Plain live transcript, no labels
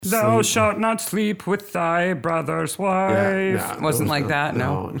Thou shalt not sleep with thy brother's wife. Yeah, Wasn't like that,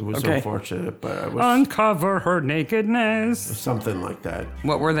 no? No, it was Okay. unfortunate, but it was Uncover her nakedness. something like that.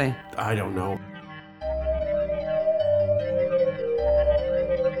 What were they? I don't know.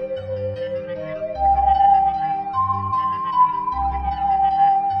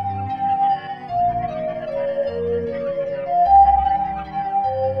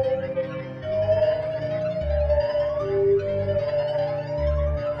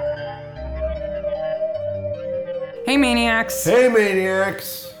 Hey, Maniacs. Hey,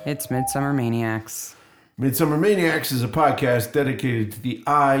 Maniacs! It's Midsummer Maniacs. Midsummer Maniacs is a podcast dedicated to the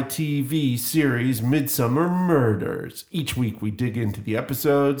ITV series Midsummer Murders. Each week we dig into the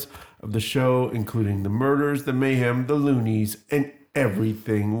episodes of the show, including the murders, the mayhem, the loonies, and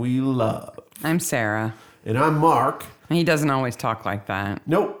everything we love. I'm Sarah. And I'm Mark. He doesn't always talk like that.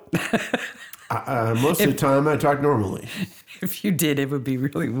 Nope. Most of the time I talk normally. If you did, it would be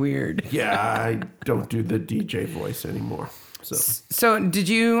really weird. Yeah, I don't do the DJ voice anymore. So did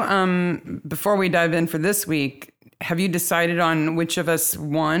you, before we dive in for this week, have you decided on which of us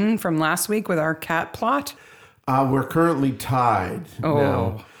won from last week with our cat plot? We're currently tied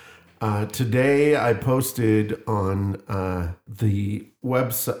now. Today I posted on the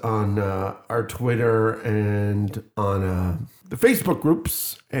website, on our Twitter and on the Facebook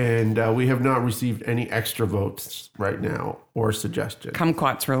groups, and we have not received any extra votes right now or suggestions.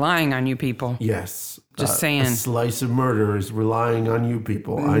 Kumquat's relying on you people. Yes. Just saying. A slice of murder is relying on you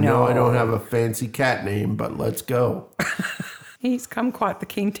people. I know I don't have a fancy cat name, but let's go. He's Kumquat, the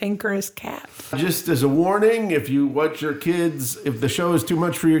cantankerous cat. Just as a warning, if the show is too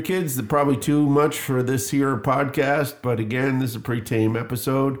much for your kids, it's probably too much for this here podcast. But again, this is a pretty tame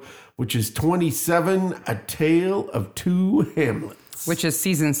episode, which is 27, A Tale of Two Hamlets. Which is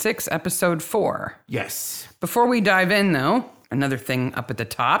season 6, episode 4. Yes. Before we dive in, though, another thing up at the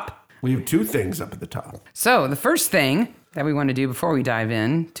top. We have two things up at the top. So the first thing that we want to do before we dive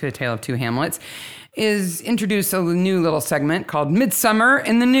in to A Tale of Two Hamlets is introduce a new little segment called Midsummer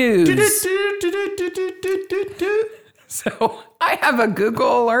in the News. So I have a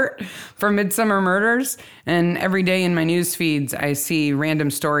Google alert for Midsummer Murders, and every day in my news feeds, I see random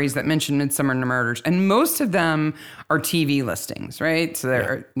stories that mention Midsummer Murders, and most of them are TV listings, right? So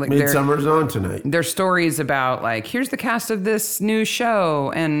they're Midsummer's on tonight. They're stories about, like, here's the cast of this new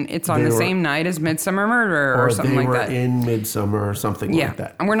show, and it's on the same night as Midsummer Murder or something like that. Or they were in Midsummer or something like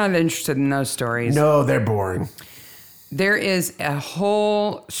that. And we're not interested in those stories. No, they're boring. There is a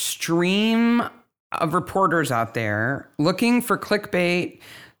whole stream of reporters out there looking for clickbait,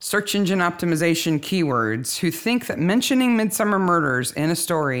 search engine optimization keywords who think that mentioning Midsummer Murders in a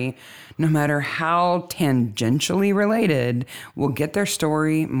story, no matter how tangentially related, will get their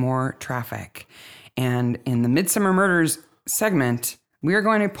story more traffic. And in the Midsummer Murders segment, we are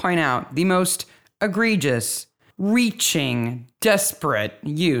going to point out the most egregious, reaching, desperate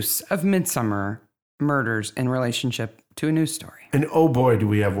use of Midsummer Murders in relationship to a news story. And oh boy, do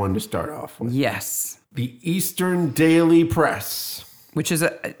we have one to start off with. Yes. The Eastern Daily Press. Which is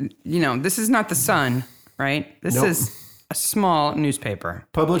this is not the Sun, right? This is a small newspaper.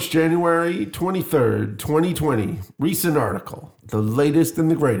 Published January 23rd, 2020. Recent article. The latest and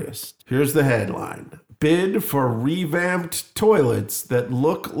the greatest. Here's the headline. Bid for revamped toilets that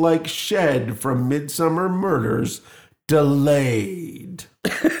look like shed from Midsummer Murders delayed.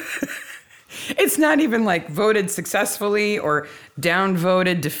 It's not even like voted successfully or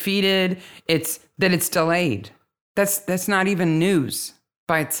downvoted, defeated. It's that it's delayed. That's not even news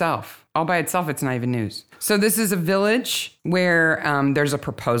by itself. All by itself, it's not even news. So this is a village where there's a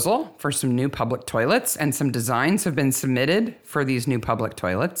proposal for some new public toilets, and some designs have been submitted for these new public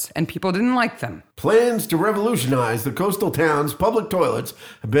toilets, and people didn't like them. Plans to revolutionize the coastal town's public toilets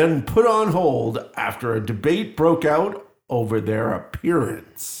have been put on hold after a debate broke out over their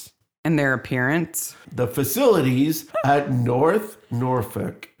appearance. And their appearance? The facilities at North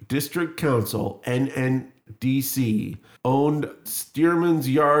Norfolk District Council, NNDC, owned Stearman's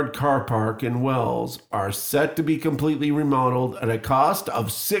Yard Car Park in Wells are set to be completely remodeled at a cost of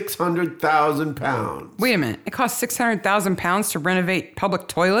 £600,000. Wait a minute. It costs £600,000 to renovate public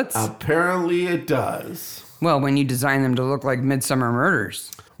toilets? Apparently it does. Well, when you design them to look like Midsummer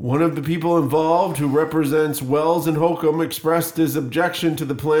Murders. One of the people involved, who represents Wells and Holcomb, expressed his objection to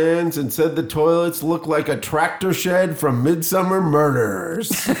the plans and said the toilets look like a tractor shed from Midsummer Murders.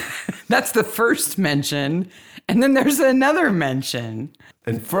 That's the first mention. And then there's another mention.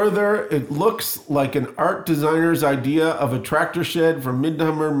 And further, it looks like an art designer's idea of a tractor shed from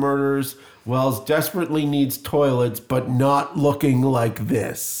Midsummer Murders. Wells desperately needs toilets, but not looking like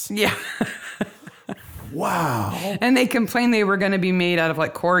this. Yeah. Wow. And they complained they were going to be made out of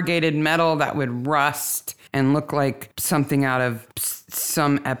like corrugated metal that would rust and look like something out of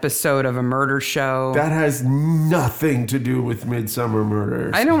some episode of a murder show. That has nothing to do with Midsummer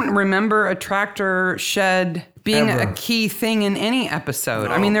Murders. I don't remember a tractor shed being Ever. a key thing in any episode.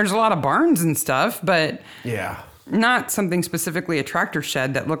 No. I mean, there's a lot of barns and stuff, but Yeah. not something specifically a tractor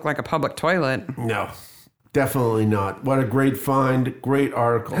shed that looked like a public toilet. No. Definitely not. What a great find. Great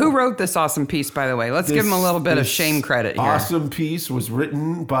article. Who wrote this awesome piece, by the way? Let's give him a little bit of This shame credit here. Awesome piece was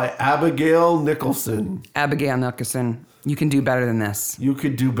written by Abigail Nicholson. Abigail Nicholson, you can do better than this. You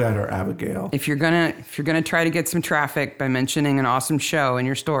could do better, Abigail. If you're gonna try to get some traffic by mentioning an awesome show in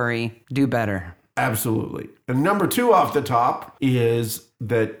your story, do better. Absolutely. And number 2 off the top is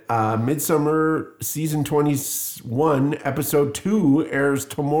that Midsummer Season 21, Episode 2 airs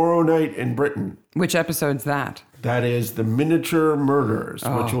tomorrow night in Britain. Which episode's that? That is The Miniature Murders,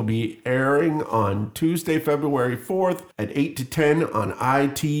 which will be airing on Tuesday, February 4th at 8 to 10 on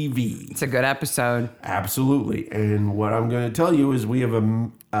ITV. It's a good episode. Absolutely. And what I'm going to tell you is we have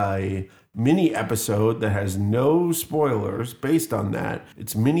a mini episode that has no spoilers based on that.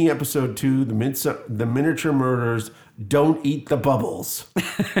 It's mini episode 2, The Miniature Murders, Don't Eat the Bubbles.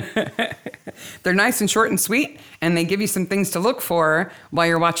 They're nice and short and sweet, and they give you some things to look for while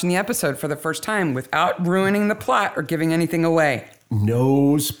you're watching the episode for the first time without ruining the plot or giving anything away.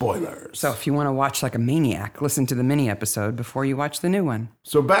 No spoilers. So if you want to watch like a maniac, listen to the mini episode before you watch the new one.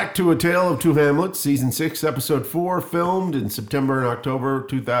 So back to A Tale of Two Hamlets, Season 6, Episode 4, filmed in September and October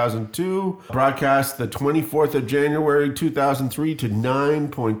 2002. Broadcast the 24th of January 2003 to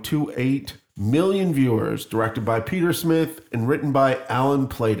 9.28 million viewers. Directed by Peter Smith and written by Alan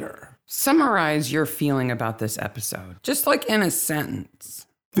Plater. Summarize your feeling about this episode, just like in a sentence.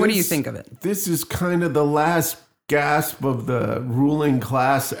 What do you think of it? This is kind of the last gasp of the ruling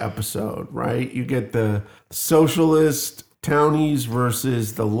class episode, right? You get the socialist townies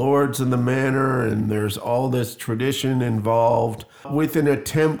versus the lords of the manor, and there's all this tradition involved with an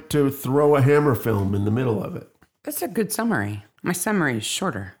attempt to throw a Hammer film in the middle of it. That's a good summary. My summary is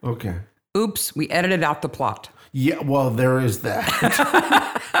shorter. Okay. Oops, we edited out the plot. Yeah, well, there is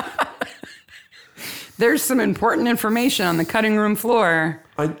that. There's some important information on the cutting room floor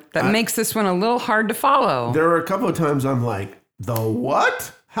that makes this one a little hard to follow. There are a couple of times I'm like, the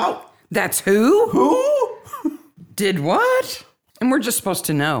what? How? That's who? Who? Did what? And we're just supposed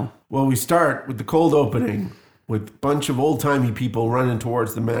to know. Well, we start with the cold opening with a bunch of old-timey people running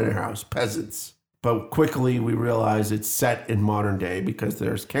towards the manor house, peasants. But quickly we realize it's set in modern day because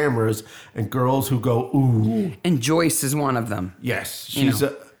there's cameras and girls who go, ooh. And Joyce is one of them. Yes,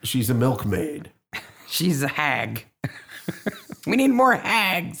 she's a milkmaid. She's a hag. We need more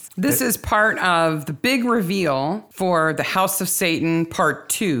hags. This is part of the big reveal for The House of Satan Part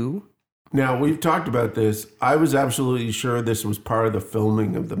 2. Now, we've talked about this. I was absolutely sure this was part of the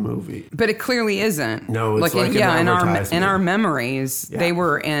filming of the movie. But it clearly isn't. No, it's like an advertisement. In our memories, they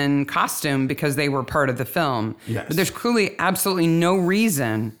were in costume because they were part of the film. Yes. But there's clearly absolutely no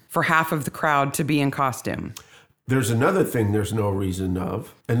reason for half of the crowd to be in costume. There's another thing there's no reason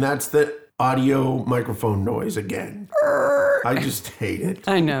of, and that's the audio microphone noise again. I just hate it.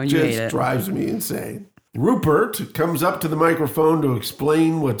 I know, you hate it. Just drives me insane. Rupert comes up to the microphone to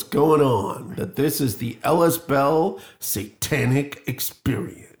explain what's going on, that this is the Ellis Bell satanic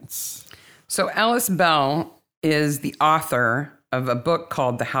experience. So Ellis Bell is the author of a book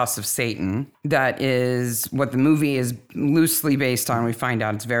called The House of Satan. That is what the movie is loosely based on. We find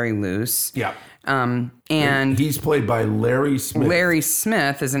out it's very loose. Yeah. And he's played by Larry Smith. Larry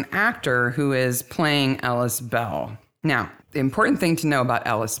Smith is an actor who is playing Ellis Bell. Now, the important thing to know about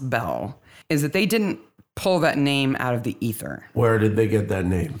Ellis Bell is that they didn't pull that name out of the ether. Where did they get that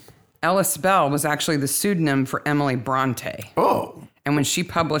name? Ellis Bell was actually the pseudonym for Emily Bronte. Oh. And when she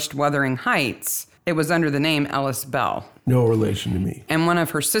published Wuthering Heights, it was under the name Ellis Bell. No relation to me. And one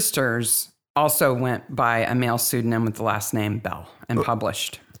of her sisters also went by a male pseudonym with the last name Bell and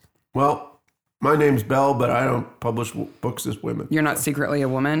published. Well, my name's Bell, but I don't publish books as women. You're not secretly a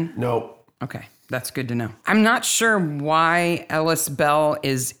woman? No. Okay, that's good to know. I'm not sure why Ellis Bell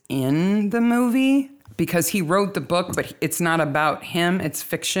is in the movie because he wrote the book, but it's not about him. It's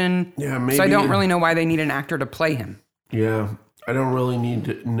fiction. Yeah, maybe. So I don't really know why they need an actor to play him. Yeah, I don't really need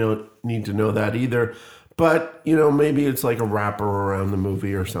to know that either. But, maybe it's like a wrapper around the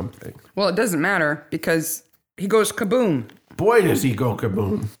movie or something. Well, it doesn't matter because he goes kaboom. Boy, does he go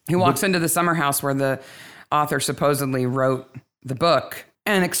kaboom. He walks into the summer house where the author supposedly wrote the book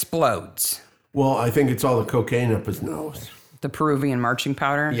and explodes. Well, I think it's all the cocaine up his nose. The Peruvian marching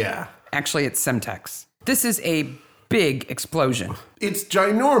powder? Yeah. Actually, it's Semtex. This is a big explosion. It's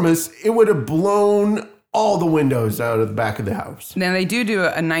ginormous. It would have blown all the windows out of the back of the house. Now, they do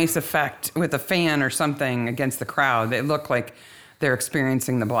a nice effect with a fan or something against the crowd. They look like they're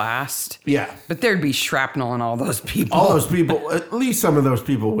experiencing the blast. Yeah. But there'd be shrapnel in all those people. All those people, at least some of those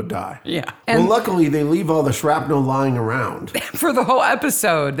people would die. Yeah. And luckily, they leave all the shrapnel lying around. For the whole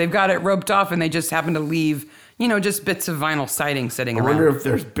episode, they've got it roped off and they just happen to leave, just bits of vinyl siding sitting around. I wonder if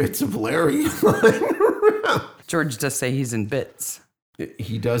there's bits of Larry lying around. George does say he's in bits.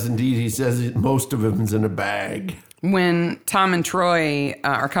 He does indeed. He says most of him's in a bag. When Tom and Troy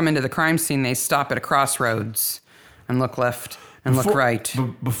are coming to the crime scene, they stop at a crossroads and look left and look right.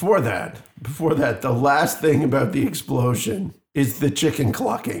 Before that, the last thing about the explosion is the chicken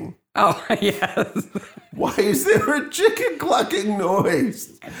clucking. Oh, yes. Why is there a chicken clucking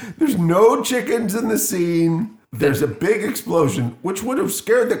noise? There's no chickens in the scene. There's a big explosion, which would have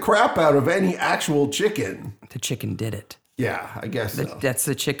scared the crap out of any actual chicken. The chicken did it. Yeah, I guess so. That's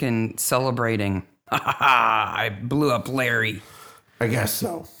the chicken celebrating. Ha ha ha, I blew up Larry. I guess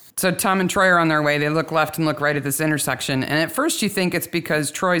so. So Tom and Troy are on their way. They look left and look right at this intersection. And at first you think it's because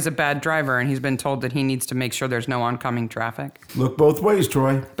Troy's a bad driver and he's been told that he needs to make sure there's no oncoming traffic. Look both ways,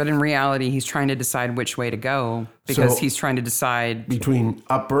 Troy. But in reality, he's trying to decide which way to go because he's trying to decide between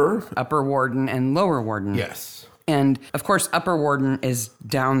Upper Warden and Lower Warden. Yes. And of course, Upper Warden is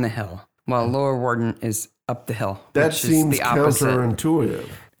down the hill while Lower Warden is up the hill. That seems counterintuitive.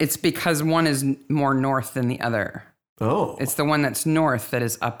 It's because one is more north than the other. Oh. It's the one that's north that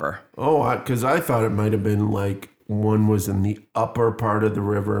is upper. Oh, because I thought it might have been like one was in the upper part of the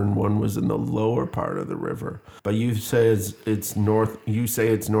river and one was in the lower part of the river. But you say it's north. You say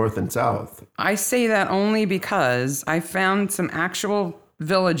it's north and south. I say that only because I found some actual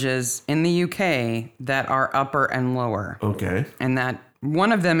villages in the UK that are upper and lower. Okay. And that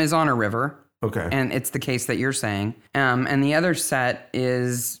one of them is on a river. Okay. And it's the case that you're saying. And the other set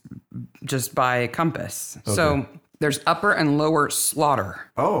is just by compass. Okay. So there's Upper and Lower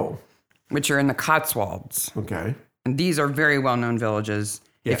Slaughter. Oh. Which are in the Cotswolds. Okay. And these are very well-known villages.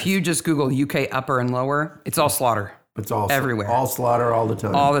 Yes. If you just Google UK Upper and Lower, it's all slaughter. It's all everywhere. All slaughter all the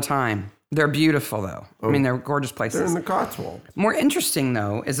time. All the time. They're beautiful, though. Oh. I mean, they're gorgeous places. They're in the Cotswolds. More interesting,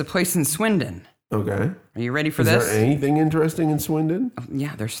 though, is a place in Swindon. Okay. Are you ready for this? Is there anything interesting in Swindon? Oh,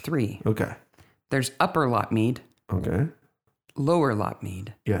 yeah, there's 3. Okay. There's Upper Lotmead. Okay. Lower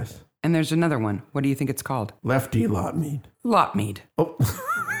Lotmead. Yes. And there's another one. What do you think it's called? Lefty Lotmead. Lotmead. Oh.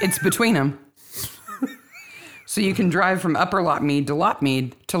 It's between them. So you can drive from Upper Lotmead to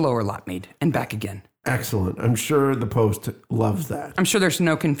Lotmead to Lower Lotmead and back again. Excellent. I'm sure the Post loves that. I'm sure there's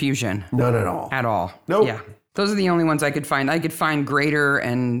no confusion. None at all. At all. Nope. Yeah. Those are the only ones I could find. I could find greater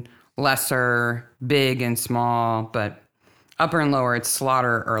and lesser, big and small, but upper and lower, it's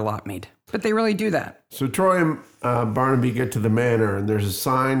Slaughter or Lotmead. But they really do that. So Troy and Barnaby get to the manor, and there's a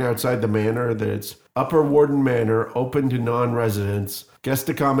sign outside the manor that it's Upper Warden Manor, open to non-residents, guest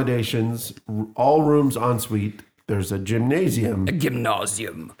accommodations, all rooms en suite. There's a gymnasium. A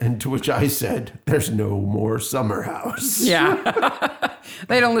gymnasium. And to which I said, there's no more summer house. Yeah.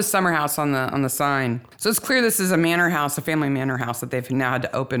 They don't list summer house on the sign. So it's clear this is a manor house, a family manor house that they've now had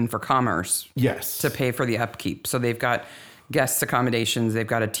to open for commerce. Yes. To pay for the upkeep. So they've got guest accommodations. They've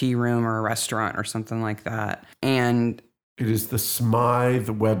got a tea room or a restaurant or something like that. And it is the Smythe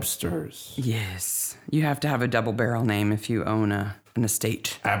Websters. Yes. You have to have a double barrel name if you own an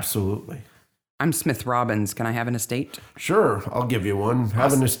estate. Absolutely. I'm Smith Robbins. Can I have an estate? Sure, I'll give you one.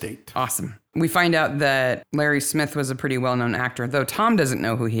 Have an estate. Awesome. We find out that Larry Smith was a pretty well-known actor, though Tom doesn't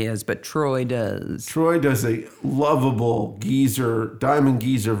know who he is, but Troy does. Troy does a lovable Diamond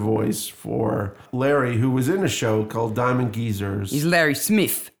Geezer voice for Larry, who was in a show called Diamond Geezers. He's Larry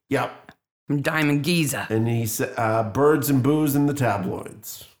Smith. Yep. From Diamond Geezer. And he's Birds and Booze in the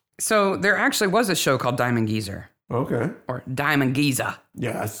tabloids. So there actually was a show called Diamond Geezer. Okay. Or Diamond Giza.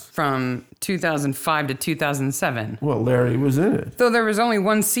 Yes. From 2005 to 2007. Well, Larry was in it. Though there was only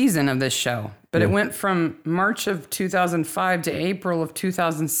one season of this show, but it went from March of 2005 to April of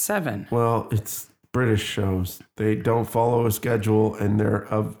 2007. Well, it's British shows. They don't follow a schedule, and they're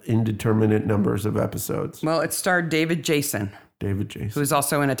of indeterminate numbers of episodes. Well, it starred David Jason. Who was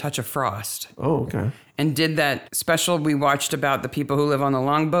also in A Touch of Frost. Oh, okay. And did that special we watched about the people who live on the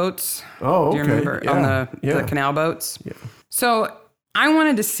longboats. Oh, okay. Do you remember? Yeah. On the canal boats? Yeah. So I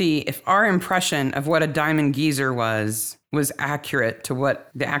wanted to see if our impression of what a Diamond Geezer was accurate to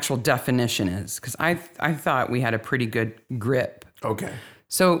what the actual definition is. Because I thought we had a pretty good grip. Okay.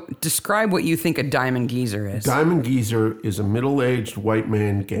 So describe what you think a Diamond Geezer is. Diamond Geezer is a middle-aged white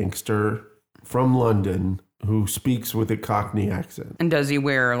man gangster from London who speaks with a Cockney accent. And does he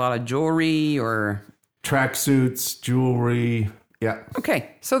wear a lot of jewelry or? Tracksuits, jewelry, Yeah.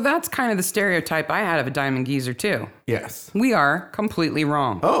 Okay, so that's kind of the stereotype I had of a diamond geezer, too. Yes. We are completely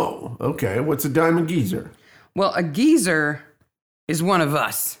wrong. Oh, okay. What's a diamond geezer? Well, a geezer is one of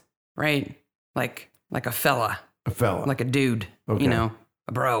us, right? Like a fella. A fella. Like a dude, Okay. a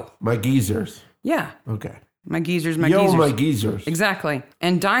bro. My geezers. Yeah. Okay. My geezers, my Yo, geezers. my geezers. Exactly.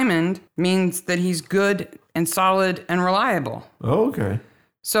 And diamond means that he's good and solid and reliable. Oh, okay.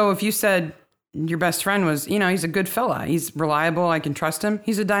 So if you said your best friend was, he's a good fella, he's reliable, I can trust him,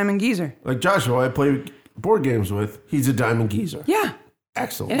 he's a diamond geezer. Like Joshua, I play board games with. He's a diamond geezer. Yeah.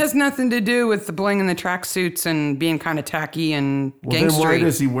 Excellent. It has nothing to do with the bling in the tracksuits and being kind of tacky and Then why gangstery.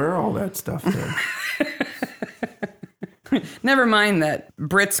 does he wear all that stuff then? Never mind that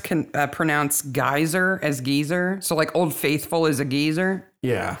Brits can pronounce geyser as geezer. So like Old Faithful is a geezer,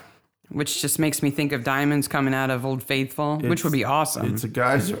 Yeah. which just makes me think of diamonds coming out of Old Faithful, which would be awesome. It's a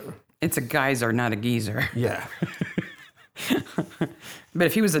geyser. It's a geyser, not a geezer. Yeah. But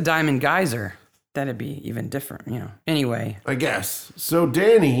if he was a diamond geyser, that'd be even different, Anyway, I guess. So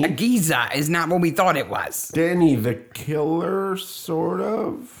Danny, a geezer is not what we thought it was. Danny the killer, sort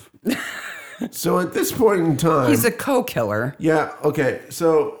of. So at this point in time, He's a co-killer. yeah, okay.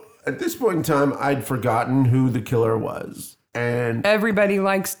 So at this point in time, I'd forgotten who the killer was, and Everybody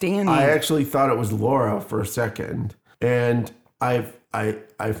likes Danny. I actually thought it was Laura for a second, and I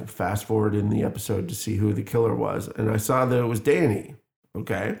fast forwarded in the episode to see who the killer was, and I saw that it was Danny.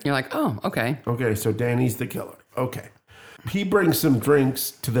 Okay. You're like, oh, okay. Okay, so Danny's the killer. Okay. He brings some drinks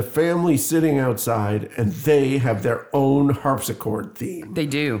to the family sitting outside, and they have their own harpsichord theme. They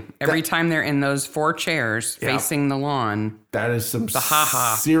do. Every time they're in those 4 chairs facing the lawn. That is some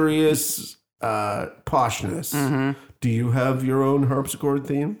ha-ha. serious poshness. Mm-hmm. Do you have your own harpsichord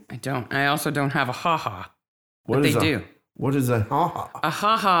theme? I don't. I also don't have a ha-ha. What But is they do. What is a ha-ha? A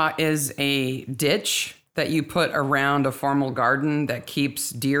ha-ha is a ditch that you put around a formal garden that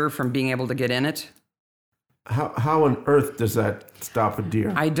keeps deer from being able to get in it. How on earth does that stop a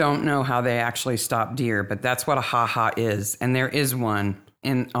deer? I don't know how they actually stop deer, but that's what a ha-ha is. And there is one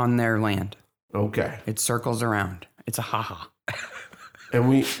on their land. Okay. It circles around. It's a ha-ha. And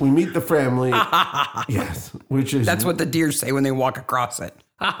we meet the family. Yes. Which is That's what the deer say when they walk across it.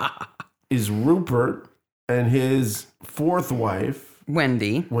 is Rupert and his 4th wife,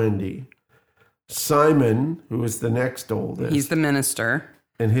 Wendy. Wendy. Simon, who is the next oldest, He's the minister.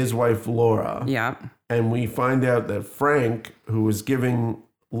 and his wife Laura. Yeah. And we find out that Frank, who was giving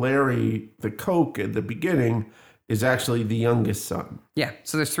Larry the Coke at the beginning, is actually the youngest son. Yeah.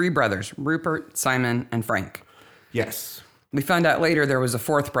 So there's 3 brothers, Rupert, Simon, and Frank. Yes. We found out later there was a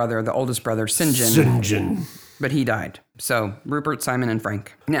 4th brother, the oldest brother, St. John. but he died. So Rupert, Simon, and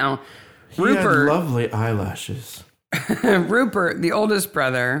Frank. Now, He had Rupert, lovely eyelashes. Rupert, the oldest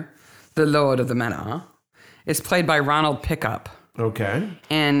brother, the Lord of the Manor, is played by Ronald Pickup. Okay.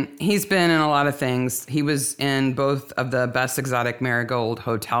 And he's been in a lot of things. He was in both of the Best Exotic Marigold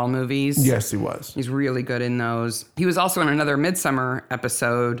Hotel movies. Yes, he was. He's really good in those. He was also in another Midsummer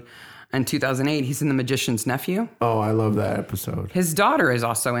episode in 2008. He's in The Magician's Nephew. Oh, I love that episode. His daughter is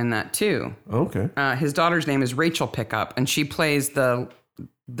also in that too. Okay. His daughter's name is Rachel Pickup, and she plays the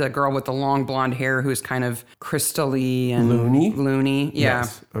girl with the long blonde hair who's kind of crystally and loony. Yeah.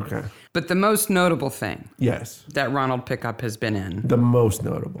 Yes. Okay. But the most notable thing Yes. that Ronald Pickup has been in, The most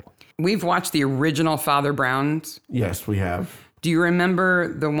notable. we've watched the original Father Browns. Yes, we have. Do you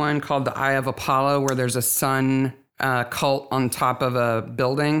remember the one called The Eye of Apollo where there's a sun cult on top of a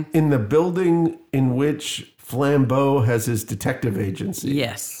building? In the building in which Flambeau has his detective agency.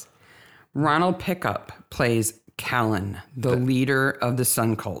 Yes. Ronald Pickup plays Callan, the leader of the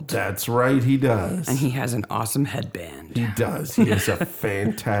sun cult. That's right, he does. And he has an awesome headband. He does. He is a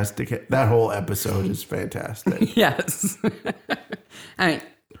fantastic. That whole episode is fantastic. Yes. I mean,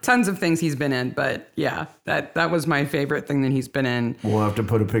 tons of things he's been in, but yeah, that was my favorite thing that he's been in. We'll have to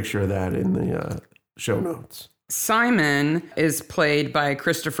put a picture of that in the show notes. Simon is played by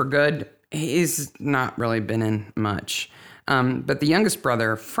Christopher Good. He's not really been in much. But the youngest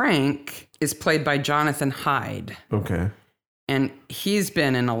brother, Frank, is played by Jonathan Hyde. Okay. And he's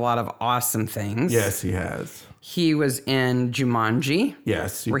been in a lot of awesome things. Yes, he has. He was in Jumanji.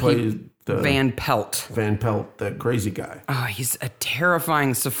 Yes, he where played the Van Pelt. Van Pelt, the crazy guy. Oh, he's a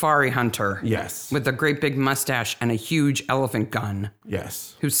terrifying safari hunter. Yes. With a great big mustache and a huge elephant gun.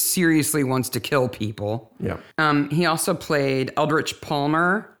 Yes. Who seriously wants to kill people. Yep. He also played Eldritch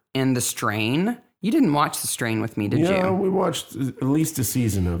Palmer in The Strain. You didn't watch The Strain with me, did Yeah, you? we watched at least a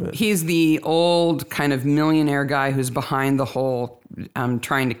season of it. He's the old kind of millionaire guy who's behind the whole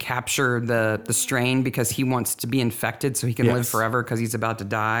trying to capture the strain because he wants to be infected so he can live forever because he's about to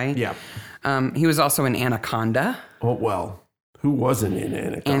die. Yeah. He was also in Anaconda. Oh, well, Who wasn't in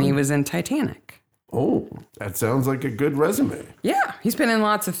Anaconda? And he was in Titanic. Oh, that sounds like a good resume. Yeah, he's been in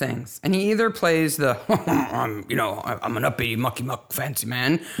lots of things. And he either plays the, I'm an uppity mucky muck fancy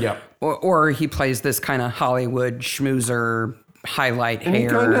man. Yep. Or he plays this kind of Hollywood schmoozer highlight And hair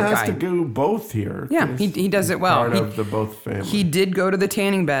he kind of has guy. to do both here. Yeah, he does it well. Part of the both family. He did go to the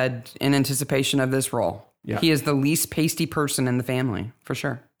tanning bed in anticipation of this role. Yeah. He is the least pasty person in the family, for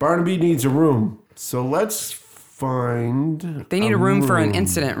sure. Barnaby needs a room. So let's find... They need a room for an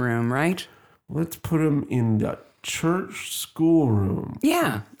incident room, right? Let's put him in the church schoolroom.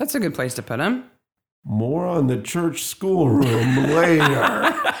 Yeah, that's a good place to put him. More on the church schoolroom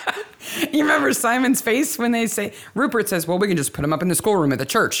later. You remember Simon's face when they say, Rupert says, well, we can just put him up in the schoolroom at the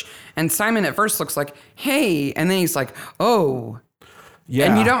church. And Simon at first looks like, hey. And then he's like, oh. Yeah.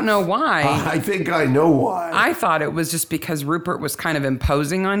 And you don't know why. I think I know why. I thought it was just because Rupert was kind of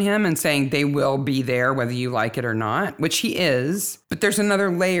imposing on him and saying they will be there whether you like it or not, which he is. But there's another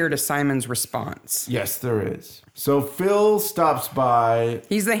layer to Simon's response. Yes, there is. So Phil stops by.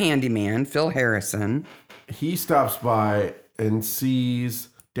 He's the handyman, Phil Harrison. He stops by and sees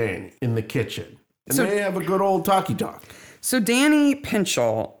Danny in the kitchen. And So- they have a good old talkie-talk. So Danny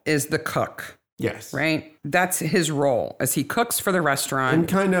Pinchel is the cook, Yes. right? That's his role as he cooks for the restaurant. And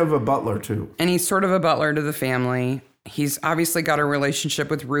kind of a butler, too. And he's sort of a butler to the family. He's obviously got a relationship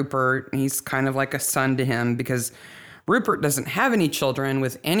with Rupert. He's kind of like a son to him because Rupert doesn't have any children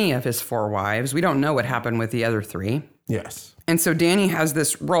with any of his 4 wives. We don't know what happened with the other 3. Yes. And so Danny has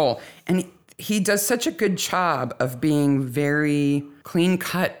this role. And he does such a good job of being very clean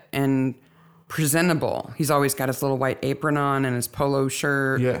cut and presentable. He's always got his little white apron on and his polo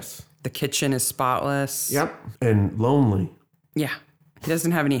shirt. Yes. The kitchen is spotless. Yep. And lonely. Yeah. He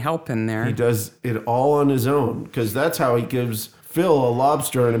doesn't have any help in there. He does it all on his own because that's how he gives Phil a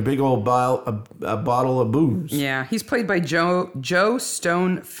lobster and a big old a bottle of booze. Yeah, he's played by Joe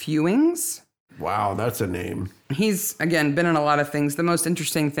Stone Fewings. Wow, that's a name. He's, again, been in a lot of things. The most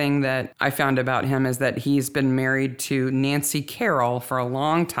interesting thing that I found about him is that he's been married to Nancy Carroll for a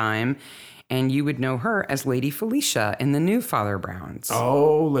long time, and you would know her as Lady Felicia in the new Father Browns.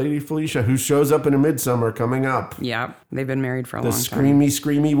 Oh, Lady Felicia, who shows up in A Midsummer coming up. Yeah, they've been married for a long time. The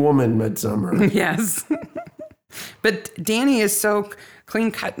screamy woman Midsummer. Yes. But Danny is so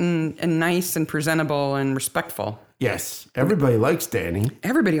clean-cut and nice and presentable and respectful. Yes, everybody likes Danny.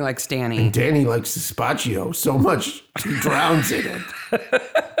 Everybody likes Danny. Danny likes Gazpacho so much he drowns in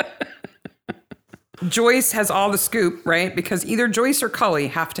it. Joyce has all the scoop, right? Because either Joyce or Cully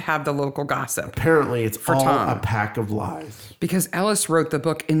have to have the local gossip. Apparently, it's all Tom. a pack of lies. Because Ellis wrote the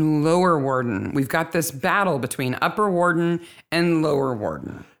book in Lower Warden. We've got this battle between Upper Warden and Lower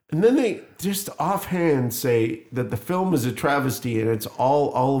Warden. And then they just offhand say that the film is a travesty and it's all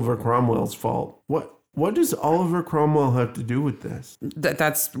Oliver Cromwell's fault. What does Oliver Cromwell have to do with this?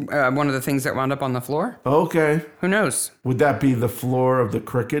 That's one of the things that wound up on the floor. Okay. Who knows? Would that be the floor of the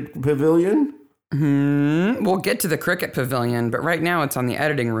cricket pavilion? We'll get to the cricket pavilion, but right now it's on the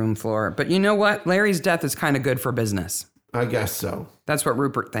editing room floor. But you know what? Larry's death is kind of good for business. I guess so. That's what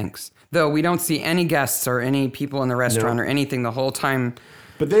Rupert thinks. Though we don't see any guests or any people in the restaurant or anything the whole time.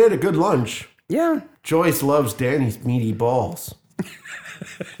 But they had a good lunch. Yeah. Joyce loves Danny's meaty balls.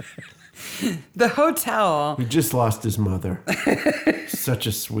 The hotel. He just lost his mother. Such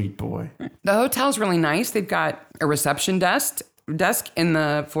a sweet boy. The hotel's really nice. They've got a reception desk in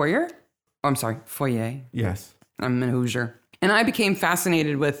the foyer. Oh, I'm sorry, foyer. Yes. I'm a Hoosier. And I became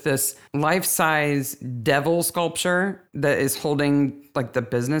fascinated with this life-size devil sculpture that is holding like the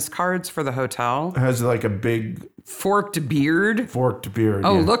business cards for the hotel. It has like a big Forked beard.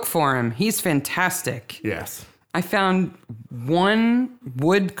 Oh, yeah. Look for him. He's fantastic. Yes. I found one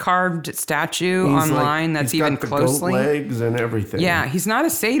wood-carved statue online that's he's even got the closely. goat legs and everything. Yeah, he's not a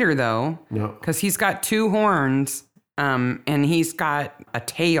satyr though. No. Because he's got 2 horns, and he's got a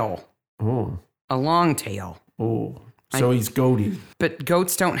tail, Oh. a long tail. Oh. So he's goaty. But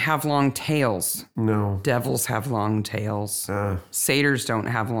goats don't have long tails. No. Devils have long tails. Uh, Satyrs don't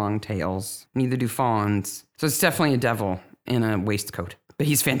have long tails. Neither do fawns. So it's definitely a devil in a waistcoat. But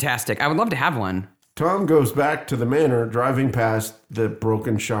he's fantastic. I would love to have one. Tom goes back to the manor, driving past the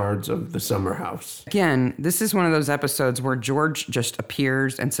broken shards of the summer house. Again, this is one of those episodes where George just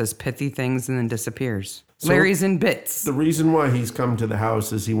appears and says pithy things and then disappears. Larry's in bits. The reason why he's come to the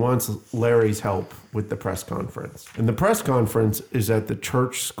house is he wants Larry's help with the press conference. And the press conference is at the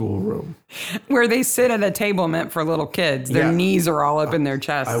church schoolroom. Where they sit at a table meant for little kids. Their Yeah. knees are all up in their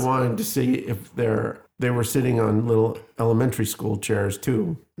chests. I wanted to see if they're they were sitting on little elementary school chairs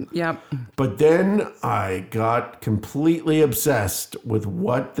too. Yep. But then I got completely obsessed with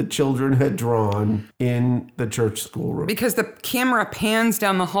what the children had drawn in the church schoolroom. Because the camera pans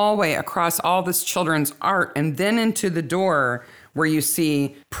down the hallway across all this children's art and then into the door where you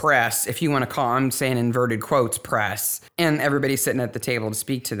see press, if you want to call, I'm saying inverted quotes, press, and everybody sitting at the table to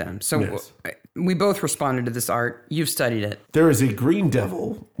speak to them. So Yes. We both responded to this art. You've studied it. There is a green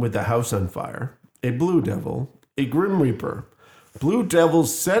devil with a house on fire, a blue devil, a grim reaper, blue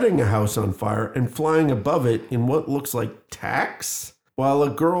devils setting a house on fire and flying above it in what looks like tacks while a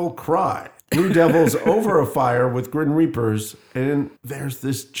girl cries. Blue devils over a fire with grim reapers, and there's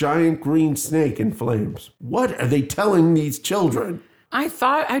this giant green snake in flames. What are they telling these children? I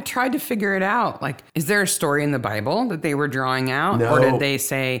tried to figure it out. Like, is there a story in the Bible that they were drawing out? No. Or did they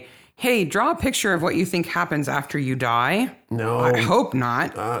say, hey, draw a picture of what you think happens after you die? No. I hope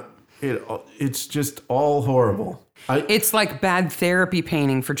not. It's just all horrible. It's like bad therapy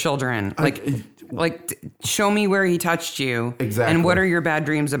painting for children. Show me where he touched you. Exactly. And what are your bad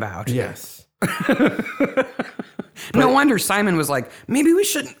dreams about? Yes. No wonder Simon was like, maybe we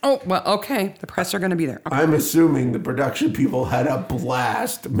shouldn't. Oh, well, okay. The press are going to be there. Okay. I'm assuming the production people had a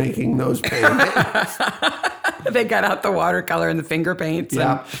blast making those paintings. They got out the watercolor and the finger paints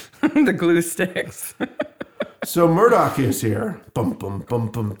and the glue sticks. So Murdoch is here. Bum, bum, bum,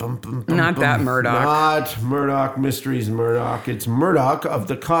 bum, bum, bum, Not bum. that Murdoch. Not Murdoch Mysteries Murdoch. It's Murdoch of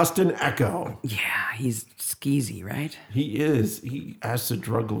the Coston Echo. Yeah, he's skeezy, right? He is. He asks a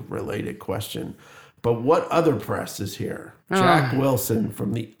drug-related question. But what other press is here? Jack Wilson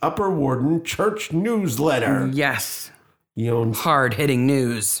from the Upper Warden Church Newsletter. Yes. He owns Hard-hitting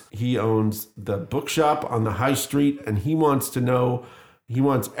news. He owns the bookshop on the high street, and he wants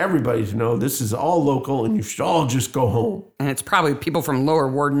everybody to know this is all local, and you should all just go home. And it's probably people from Lower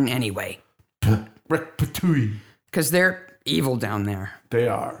Warden anyway. Rekpatui. Because they're evil down there. They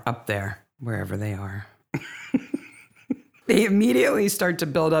are. Up there, wherever they are. They immediately start to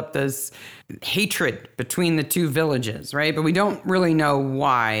build up this hatred between the two villages, right? But we don't really know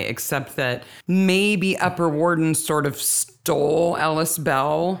why, except that maybe Upper Warden sort of stole Ellis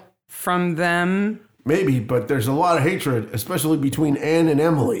Bell from them. Maybe, but there's a lot of hatred, especially between Anne and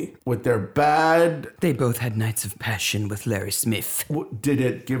Emily, with their bad... They both had nights of passion with Larry Smith. Did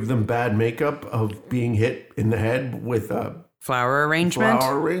it give them bad makeup of being hit in the head with a flower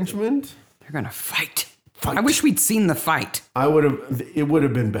arrangement? They're going to fight. I wish we'd seen the fight. It would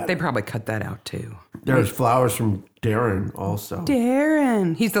have been better. They probably cut that out too. There's flowers from Darren also.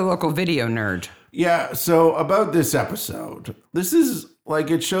 Darren. He's the local video nerd. Yeah, so about this episode, this is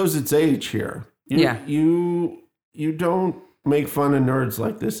like it shows its age here. You don't make fun of nerds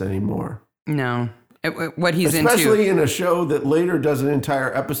like this anymore. No. What he's Especially in a show that later does an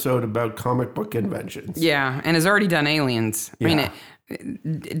entire episode about comic book inventions. Yeah, and has already done Aliens. Yeah. I mean,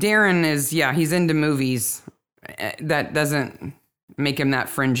 Darren is, he's into movies. That doesn't make him that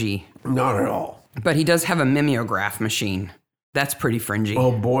fringy. Not at all. But he does have a mimeograph machine. That's pretty fringy.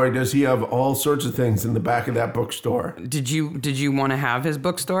 Oh boy, does he have all sorts of things in the back of that bookstore. Did you want to have his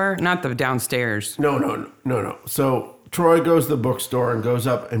bookstore? Not the downstairs. No. So Troy goes to the bookstore and goes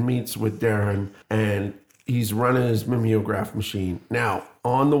up and meets with Darren, and he's running his mimeograph machine. Now,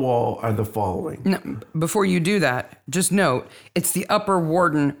 on the wall are the following. No, before you do that, just note, it's the Upper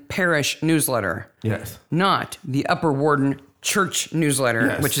Warden Parish newsletter. Yes. Not the Upper Warden Church newsletter,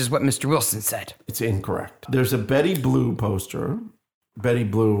 Yes. which is what Mr. Wilson said. It's incorrect. There's a Betty Blue poster. Betty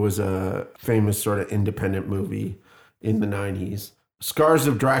Blue was a famous sort of independent movie in the 90s. Scars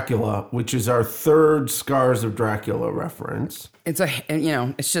of Dracula, which is our third Scars of Dracula reference. It's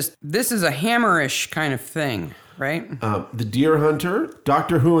this is a hammerish kind of thing, right? The Deer Hunter,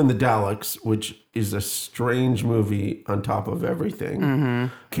 Doctor Who and the Daleks, which is a strange movie on top of everything.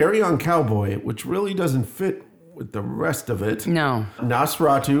 Mm-hmm. Carry On Cowboy, which really doesn't fit with the rest of it. No.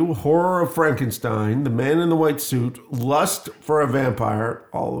 Nosferatu, Horror of Frankenstein, The Man in the White Suit, Lust for a Vampire,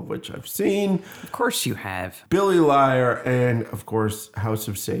 all of which I've seen. Of course you have. Billy Liar, and of course, House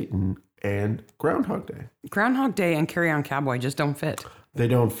of Satan and Groundhog Day. Groundhog Day and Carry On Cowboy just don't fit. They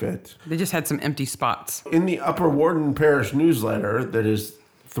don't fit. They just had some empty spots. In the Upper Warden Parish newsletter that is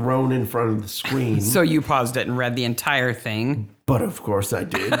thrown in front of the screen. So you paused it and read the entire thing. But of course I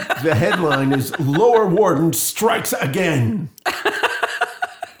did. The headline is Lower Warden Strikes Again.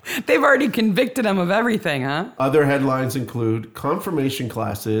 They've already convicted him of everything, huh? Other headlines include confirmation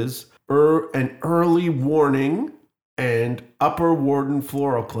classes, an early warning, and Upper Warden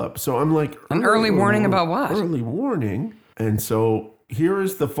Floral Club. So I'm like... An early warning about what? Early warning. And so here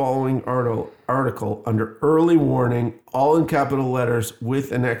is the following article under early warning, all in capital letters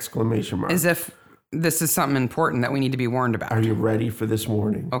with an exclamation mark. As if this is something important that we need to be warned about. Are you ready for this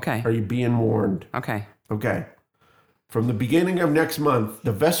warning? Okay. Are you being warned? Okay. Okay. From the beginning of next month,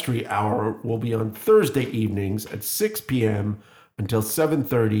 the Vestry Hour will be on Thursday evenings at 6 p.m. until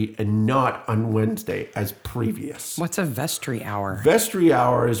 7:30 and not on Wednesday as previous. What's a vestry hour? Vestry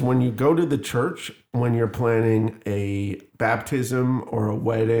Hour is when you go to the church when you're planning a baptism or a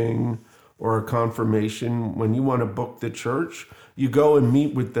wedding or a confirmation. When you want to book the church, you go and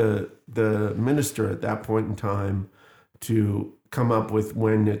meet with the minister at that point in time to come up with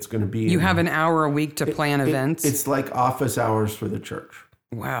when it's going to be. You have an hour a week to plan events? It's like office hours for the church.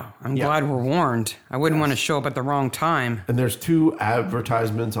 Wow. I'm glad we're warned. I wouldn't want to show up at the wrong time. And there's 2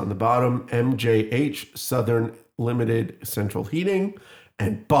 advertisements on the bottom, MJH, Southern Limited Central Heating,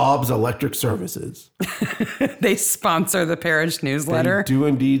 and Bob's Electric Services. They sponsor the parish newsletter. They do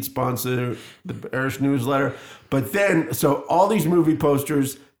indeed sponsor the parish newsletter. But then, so all these movie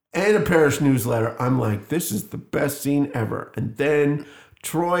posters and a parish newsletter, I'm like, this is the best scene ever. And then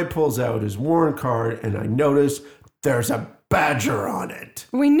Troy pulls out his warrant card, and I notice there's a badger on it.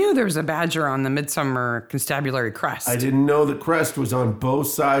 We knew there was a badger on the Midsummer Constabulary crest. I didn't know the crest was on both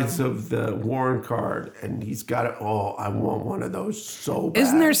sides of the warrant card, and he's got it. Oh, I want one of those so bad.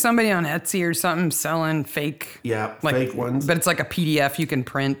 Isn't there somebody on Etsy or something selling fake? Yeah, fake ones. But it's like a PDF you can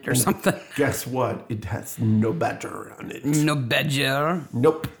print or something. Guess what? It has no badger on it. No badger.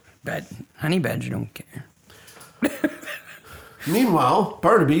 Nope. But honey badger don't care. Meanwhile,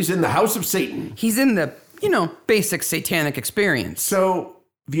 Barnaby's in the house of Satan. He's in the, basic satanic experience. So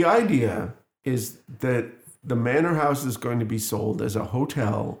the idea is that the manor house is going to be sold as a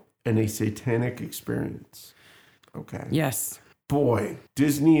hotel and a satanic experience. Okay. Yes. Boy,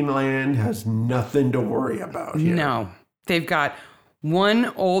 Disneyland has nothing to worry about here. No. They've got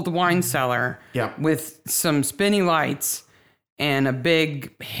one old wine cellar with some spinny lights and a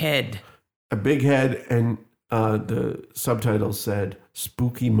big head. A big head, and the subtitles said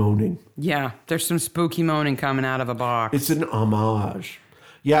spooky moaning. Yeah, there's some spooky moaning coming out of a box. It's an homage.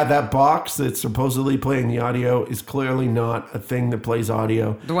 Yeah, that box that's supposedly playing the audio is clearly not a thing that plays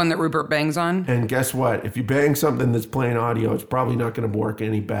audio. The one that Rupert bangs on? And guess what? If you bang something that's playing audio, it's probably not going to work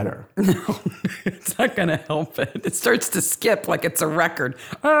any better. No, it's not going to help it. It starts to skip like it's a record.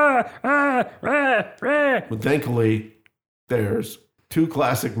 But thankfully, there's 2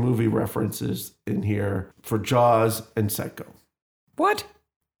 classic movie references in here for Jaws and Psycho. What?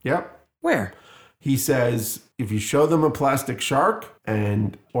 Yep. Where? He says, if you show them a plastic shark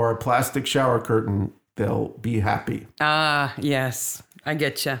or a plastic shower curtain, they'll be happy. Yes. I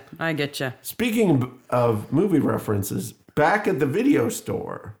get you. Speaking of movie references, back at the video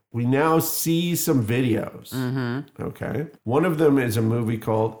store, we now see some videos. Mm-hmm. Okay. One of them is a movie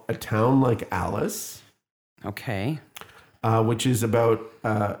called A Town Like Alice. Okay. Which is about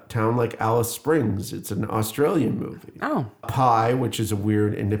a town like Alice Springs. It's an Australian movie. Oh. Pi, which is a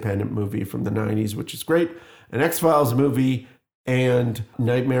weird independent movie from the 90s, which is great. An X-Files movie, and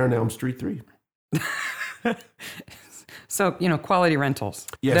Nightmare on Elm Street 3. So, quality rentals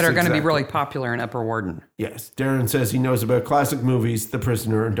that are going to be really popular in Upper Warden. Yes. Darren says he knows about classic movies, The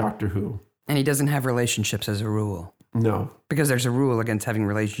Prisoner, and Doctor Who. And he doesn't have relationships as a rule. No. Because there's a rule against having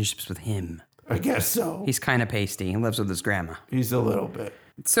relationships with him. I guess so. He's kind of pasty. He lives with his grandma. He's a little bit.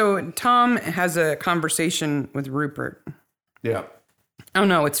 So Tom has a conversation with Rupert. Yeah. Oh,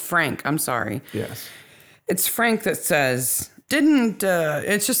 no, it's Frank. I'm sorry. Yes. It's Frank that says,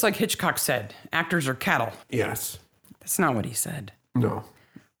 it's just like Hitchcock said, actors are cattle. Yes. That's not what he said. No.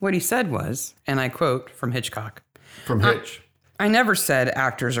 What he said was, and I quote from Hitchcock. From Hitch. I never said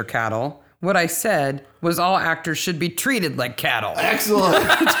actors are cattle. What I said was all actors should be treated like cattle. Excellent.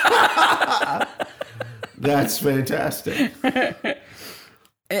 That's fantastic.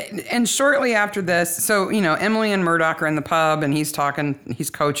 And shortly after this, so, Emily and Murdoch are in the pub and he's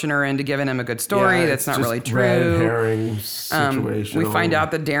coaching her into giving him a good story. That's not really true. Red herring situation. We find out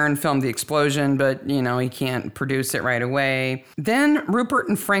that Darren filmed the explosion, but, he can't produce it right away. Then Rupert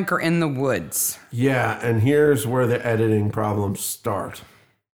and Frank are in the woods. Yeah, and here's where the editing problems start.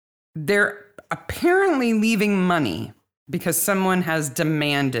 They're apparently leaving money because someone has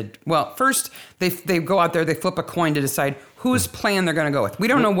demanded. Well, first, they go out there, they flip a coin to decide whose plan they're going to go with. We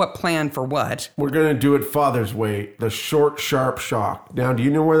don't know what plan for what. We're going to do it Father's Way, the short, sharp shock. Now, do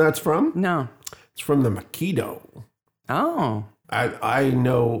you know where that's from? No. It's from the Mikado. Oh. I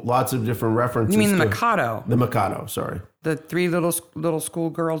know lots of different references. You mean the Mikado? The Mikado, sorry. The 3 little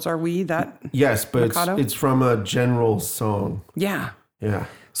schoolgirls are we, that? Yes, but it's from a general song. Yeah. Yeah.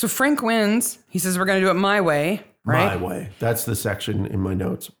 So Frank wins. He says, we're going to do it my way, right? My way. That's the section in my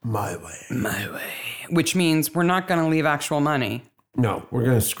notes. My way. My way. Which means we're not going to leave actual money. No, we're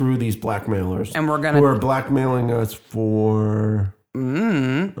going to screw these blackmailers. And we're going to... Who are blackmailing us for... I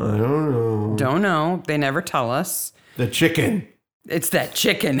don't know. Don't know. They never tell us. The chicken. It's that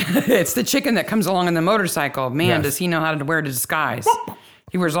chicken. It's the chicken that comes along on the motorcycle. Man, does he know how to wear a disguise.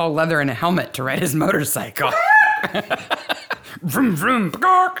 He wears all leather and a helmet to ride his motorcycle. Vroom, vroom.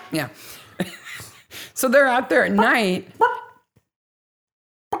 Yeah. So they're out there at night.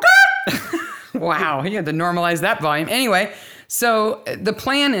 Wow, he had to normalize that volume. Anyway, so the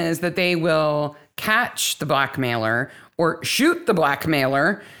plan is that they will catch the blackmailer or shoot the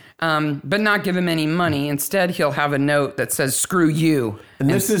blackmailer, but not give him any money. Instead, he'll have a note that says, screw you. And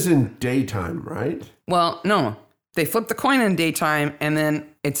this is in daytime, right? Well, no. They flip the coin in daytime, and then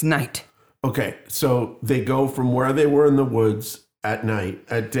it's night. Okay, so they go from where they were in the woods at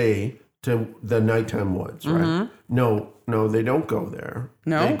day, to the nighttime woods, right? Mm-hmm. No, they don't go there.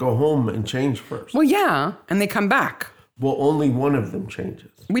 No? They go home and change first. Well, yeah, and they come back. Well, only one of them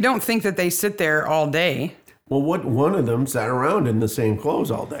changes. We don't think that they sit there all day. Well, one of them sat around in the same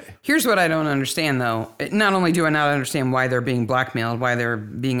clothes all day. Here's what I don't understand, though. Not only do I not understand why they're being blackmailed, why they're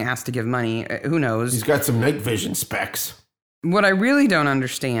being asked to give money, who knows? He's got some night vision specs. What I really don't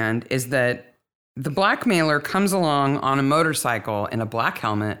understand is that the blackmailer comes along on a motorcycle in a black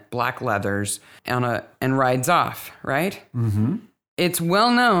helmet, black leathers, and rides off, right? Mm-hmm. It's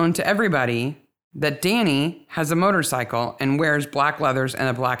well known to everybody that Danny has a motorcycle and wears black leathers and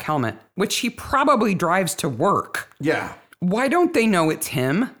a black helmet, which he probably drives to work. Yeah. Why don't they know it's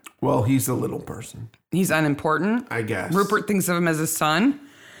him? Well, he's a little person. He's unimportant? I guess. Rupert thinks of him as a son,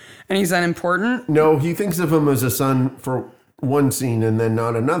 and he's unimportant? No, he thinks of him as a son for one scene and then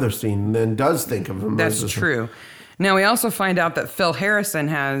not another scene, and then does think of him as a son. That's true. Now, we also find out that Phil Harrison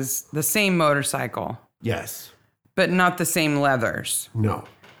has the same motorcycle. Yes. But not the same leathers. No.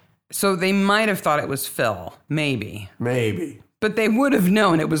 So they might have thought it was Phil. Maybe. But they would have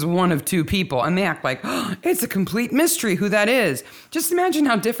known it was one of two people, and they act like, oh, it's a complete mystery who that is. Just imagine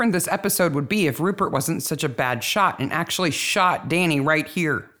how different this episode would be if Rupert wasn't such a bad shot and actually shot Danny right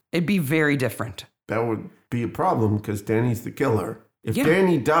here. It'd be very different. That would be a problem because Danny's the killer. If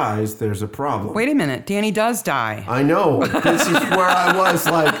Danny dies, there's a problem. Wait a minute. Danny does die. I know. This is where I was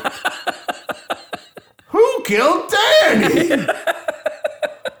like, who killed Danny?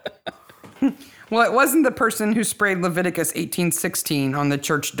 Well, it wasn't the person who sprayed Leviticus 18:16 on the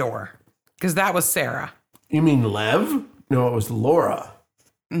church door, because that was Sarah. You mean Lev? No, it was Laura.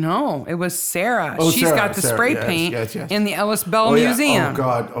 No, it was Sarah. Oh, She's Sarah, got the spray paint in the Ellis Bell Yeah. Museum.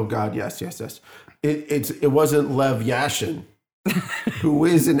 Oh God, yes. It wasn't Lev Yashin, who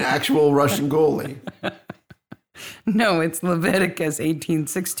is an actual Russian goalie. No, it's Leviticus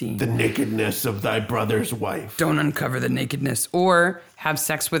 18:16. The nakedness of thy brother's wife. Don't uncover the nakedness or have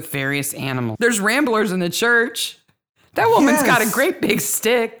sex with various animals. There's ramblers in the church. That woman's got a great big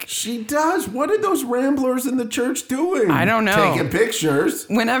stick. She does. What are those ramblers in the church doing? I don't know. Taking pictures.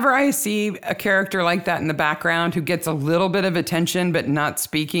 Whenever I see a character like that in the background who gets a little bit of attention but not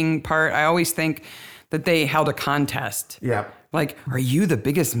speaking part, I always think that they held a contest. Yeah. Like, are you the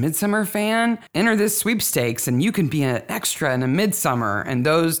biggest Midsommar fan? Enter this sweepstakes and you can be an extra in a Midsommar. And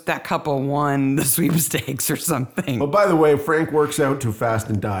that couple won the sweepstakes or something. Well, by the way, Frank works out too fast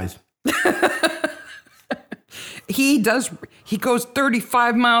and dies. He goes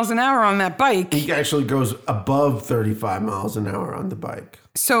 35 miles an hour on that bike. He actually goes above 35 miles an hour on the bike.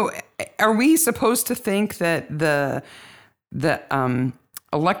 So are we supposed to think that the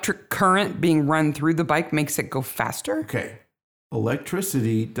electric current being run through the bike makes it go faster? Okay.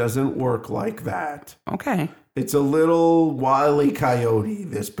 Electricity doesn't work like that. Okay. It's a little Wile E. Coyote,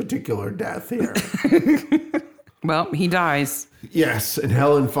 this particular death here. Well, he dies. Yes, and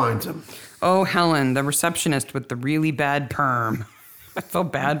Helen finds him. Oh, Helen, the receptionist with the really bad perm. I feel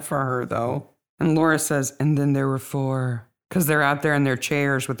bad for her, though. And Laura says, and then there were 4. Because they're out there in their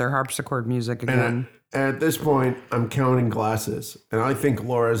chairs with their harpsichord music again. And at this point, I'm counting glasses. And I think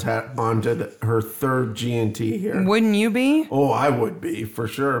Laura's on to her 3rd G&T here. Wouldn't you be? Oh, I would be, for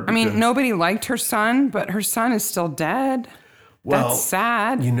sure. I mean, nobody liked her son, but her son is still dead. Well, that's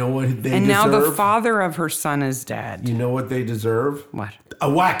sad. You know what they deserve? And now the father of her son is dead. You know what they deserve? What?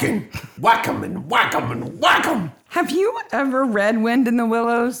 A whacking. Whack 'em and whack 'em and whack 'em. Have you ever read Wind in the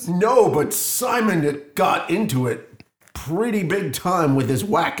Willows? No, but Simon got into it pretty big time with his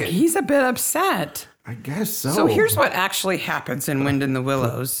whacking. He's a bit upset. I guess so. So here's what actually happens in Wind in the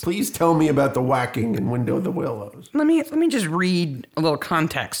Willows. Please tell me about the whacking in Wind in the Willows. Let me just read a little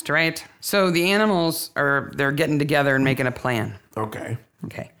context, right? So the animals they're getting together and making a plan. Okay.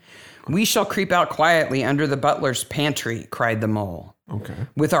 We shall creep out quietly under the butler's pantry, cried the mole. Okay.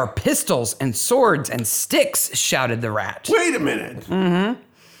 With our pistols and swords and sticks, shouted the rat. Wait a minute.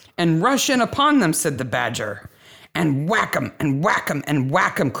 And rush in upon them, said the badger. And whack 'em, and whack 'em, and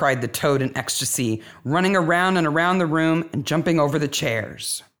whack 'em, cried the toad in ecstasy, running around and around the room and jumping over the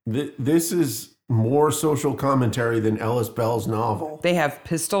chairs. This is more social commentary than Ellis Bell's novel. They have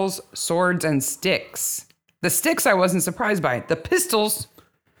pistols, swords, and sticks. The sticks I wasn't surprised by. The pistols...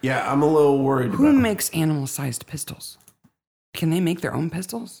 Yeah, I'm a little worried Who about makes animal-sized pistols? Can they make their own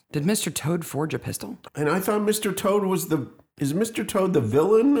pistols? Did Mr. Toad forge a pistol? And I thought Mr. Toad was Is Mr. Toad the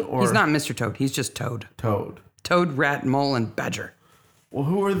villain, or... He's not Mr. Toad. He's just Toad. Toad. Toad, rat, mole, and badger. Well,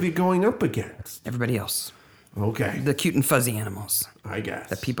 who are they going up against? Everybody else. Okay. The cute and fuzzy animals I guess.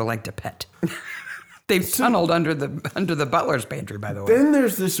 that people like to pet. They've tunneled under the butler's pantry, by the way. Then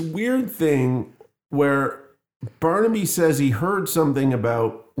there's this weird thing where Barnaby says he heard something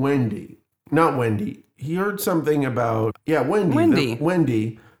about Wendy. Not Wendy. He heard something about, Wendy.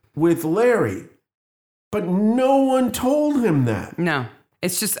 Wendy with Larry. But no one told him that. No.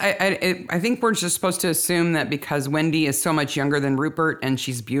 It's just, I think we're just supposed to assume that because Wendy is so much younger than Rupert and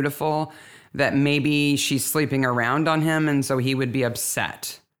she's beautiful, that maybe she's sleeping around on him and so he would be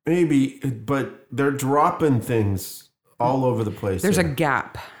upset. Maybe, but they're dropping things all over the place. There's a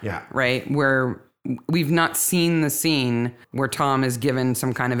gap. Yeah. Right? Where we've not seen the scene where Tom is given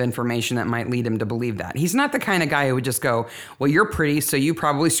some kind of information that might lead him to believe that. He's not the kind of guy who would just go, well, you're pretty, so you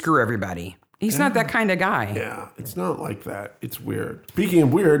probably screw everybody. He's not that kind of guy. Yeah, it's not like that. It's weird. Speaking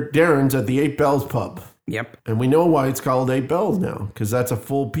of weird, Darren's at the Eight Bells pub. Yep. And we know why it's called Eight Bells now, because that's a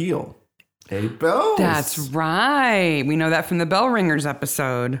full peel. Eight Bells. That's right. We know that from the Bell Ringers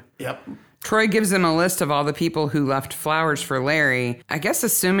episode. Yep. Troy gives him a list of all the people who left flowers for Larry. I guess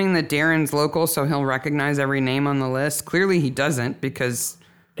assuming that Darren's local, so he'll recognize every name on the list. Clearly he doesn't, because...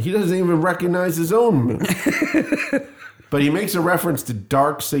 He doesn't even recognize his own. But he makes a reference to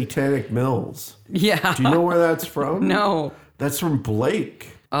Dark Satanic Mills. Yeah. Do you know where that's from? No. That's from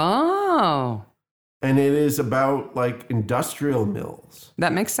Blake. Oh. And it is about, like, industrial mills.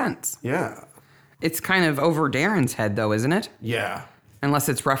 That makes sense. Yeah. It's kind of over Darren's head, though, isn't it? Yeah. Unless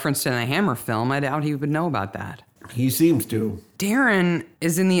it's referenced in a Hammer film, I doubt he would know about that. He seems to. Darren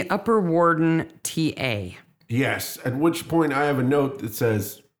is in the Upper Warden TA. Yes. At which point I have a note that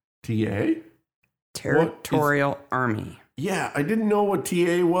says, TA? Territorial Army. Yeah, I didn't know what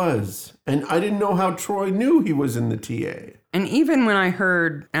TA was. And I didn't know how Troy knew he was in the TA. And even when I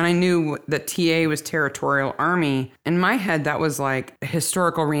heard, and I knew that TA was Territorial Army, in my head that was like a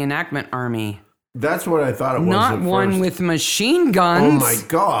historical reenactment army. That's what I thought it was. Not one with machine guns. Oh my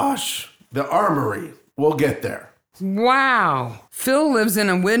gosh. The armory. We'll get there. Wow. Phil lives in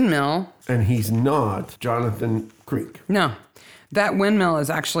a windmill. And he's not Jonathan Creek. No. That windmill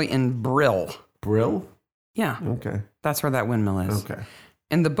is actually in Brill. Brill? Yeah. Okay. That's where that windmill is. Okay.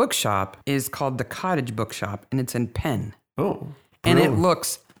 And the bookshop is called the Cottage Bookshop, and it's in Penn. Oh. And it Brill.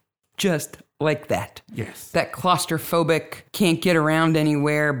 looks just like that. Yes. That claustrophobic, can't get around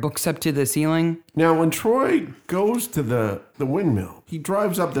anywhere, books up to the ceiling. Now, when Troy goes to the windmill, he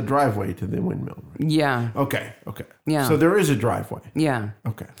drives up the driveway to the windmill. Right? Yeah. Okay. Yeah. So there is a driveway. Yeah.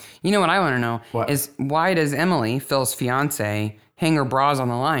 Okay. You know what I want to know What? is why does Emily, Phil's fiance, hang her bras on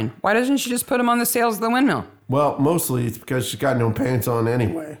the line? Why doesn't she just put them on the sails of the windmill? Well, mostly it's because she's got no pants on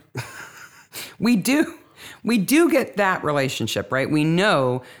anyway. We do get that relationship, right? We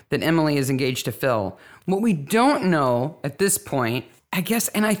know that Emily is engaged to Phil. What we don't know at this point, I guess,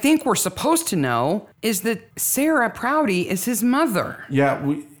 and I think we're supposed to know, is that Sarah Prouty is his mother.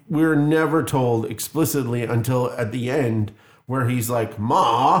 Yeah, we're never told explicitly until at the end where he's like,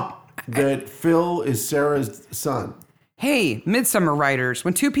 Ma, that Phil is Sarah's son. Hey, Midsummer writers,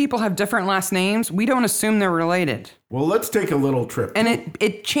 when two people have different last names, we don't assume they're related. Well, let's take a little trip. And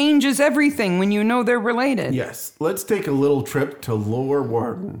it changes everything when you know they're related. Yes, let's take a little trip to Lower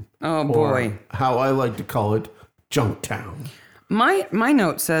Warden. Oh, boy. Or how I like to call it, Junktown. My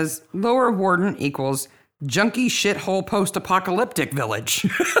note says Lower Warden equals junky shithole post-apocalyptic village.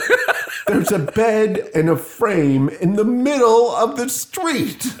 There's a bed and a frame in the middle of the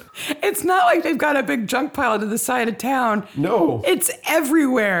street. It's not like they've got a big junk pile to the side of town. No. It's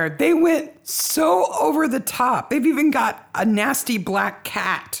everywhere. They went so over the top. They've even got a nasty black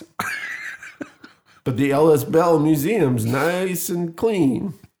cat. But the Ellis Bell Museum's nice and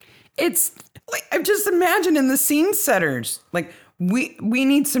clean. It's like, I'm just imagining the scene setters. Like, we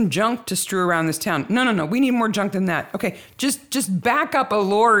need some junk to strew around this town. No, we need more junk than that. Okay, just back up a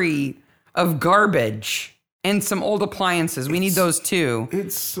lorry of garbage and some old appliances. We need those too.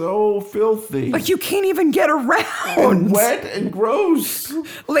 It's so filthy. Like you can't even get around. And wet and gross.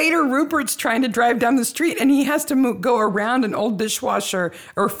 Later, Rupert's trying to drive down the street and he has to go around an old dishwasher,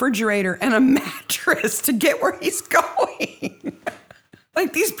 a refrigerator, and a mattress to get where he's going.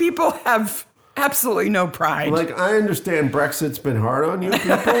 Like these people have absolutely no pride. Like I understand Brexit's been hard on you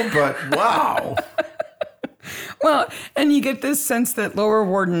people, but wow. Well, and you get this sense that Lower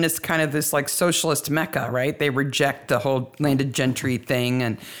Warden is kind of this like socialist mecca, right? They reject the whole landed gentry thing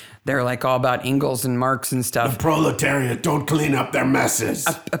and they're like all about Engels and Marx and stuff. The proletariat don't clean up their messes.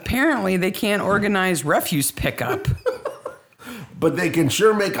 Apparently they can't organize refuse pickup. But they can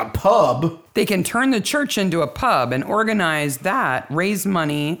sure make a pub. They can turn the church into a pub and organize that, raise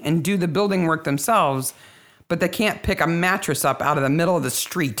money and do the building work themselves, but they can't pick a mattress up out of the middle of the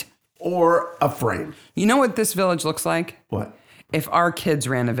street. Or a frame. You know what this village looks like? What? If our kids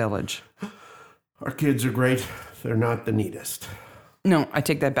ran a village. Our kids are great. They're not the neatest. No, I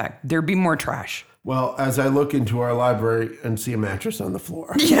take that back. There'd be more trash. Well, as I look into our library and see a mattress on the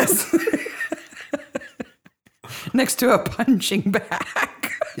floor. Yes. Next to a punching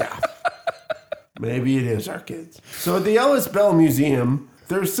bag. Yeah. Maybe it is our kids. So at the Ellis Bell Museum,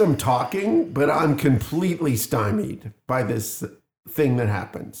 there's some talking, but I'm completely stymied by this thing that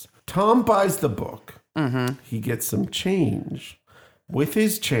happens. Tom buys the book. Mm-hmm. He gets some change. With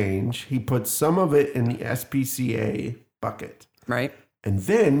his change, he puts some of it in the SPCA bucket. Right. And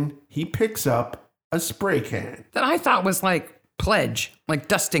then he picks up a spray can. That I thought was like pledge, like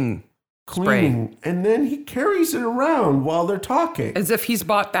dusting Cleaning. spray. And then he carries it around while they're talking. As if he's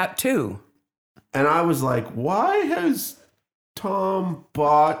bought that too. And I was like, why has Tom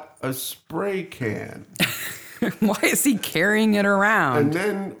bought a spray can? Why is he carrying it around? And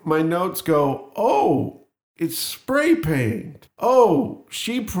then my notes go, oh, it's spray paint. Oh,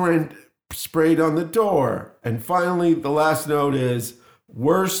 she print sprayed on the door. And finally, the last note is,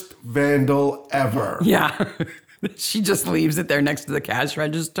 worst vandal ever. Yeah. She just leaves it there next to the cash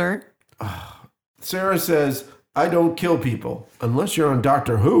register. Sarah says, I don't kill people unless you're on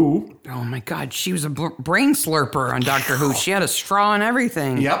Doctor Who. Oh my God. She was a brain slurper on Doctor Who. She had a straw and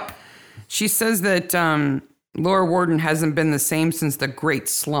everything. Yep. She says that Laura Warden hasn't been the same since the Great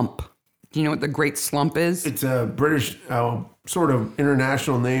Slump. Do you know what the Great Slump is? It's a British sort of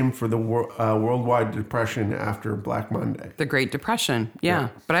international name for the worldwide depression after Black Monday. The Great Depression. Yeah.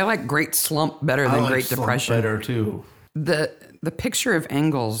 But I like Great Slump better than Great Depression. Better too. The picture of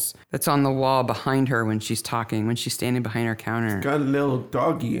Engels that's on the wall behind her when she's talking, when she's standing behind her counter. Got a little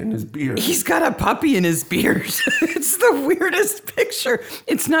doggy in his beard. He's got a puppy in his beard. It's the weirdest picture.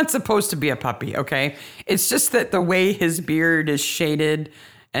 It's not supposed to be a puppy, okay? It's just that the way his beard is shaded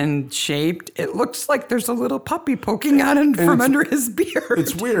and shaped, it looks like there's a little puppy poking out from under his beard.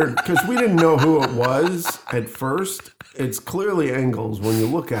 It's weird because we didn't know who it was at first. It's clearly Engels when you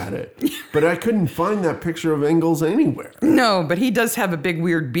look at it. But I couldn't find that picture of Engels anywhere. No, but he does have a big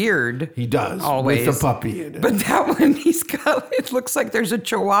weird beard. He does. Always. With a puppy in it. But that one, it looks like there's a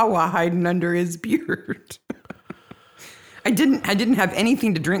chihuahua hiding under his beard. I didn't have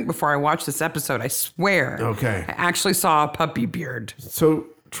anything to drink before I watched this episode, I swear. Okay. I actually saw a puppy beard. So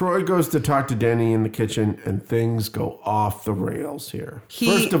Troy goes to talk to Denny in the kitchen, and things go off the rails here.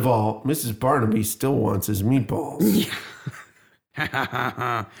 First of all, Mrs. Barnaby still wants his meatballs.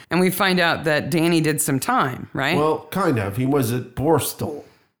 Yeah. And we find out that Danny did some time, right? Well, kind of. He was at Borstal,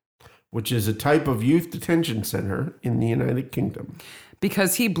 which is a type of youth detention center in the United Kingdom.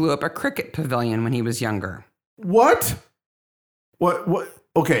 Because he blew up a cricket pavilion when he was younger. What?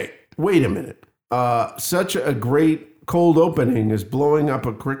 Okay, wait a minute. Such a great cold opening is blowing up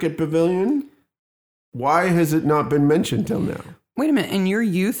a cricket pavilion? Why has it not been mentioned till now? Wait a minute. In your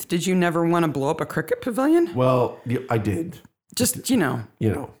youth, did you never want to blow up a cricket pavilion? Well, I did. Just,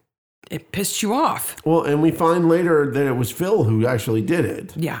 it pissed you off. Well, and we find later that it was Phil who actually did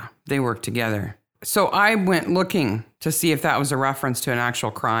it. Yeah, they worked together. So I went looking to see if that was a reference to an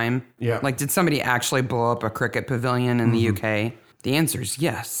actual crime. Yeah. Like, did somebody actually blow up a cricket pavilion in the UK? The answer is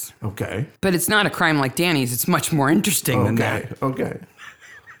yes. Okay. But it's not a crime like Danny's. It's much more interesting than that. Okay.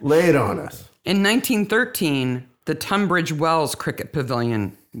 Lay it on us. In 1913, the Tunbridge Wells Cricket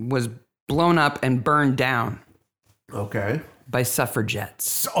Pavilion was blown up and burned down. Okay. By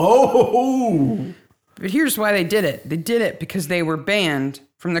suffragettes. Oh! But here's why they did it. They did it because they were banned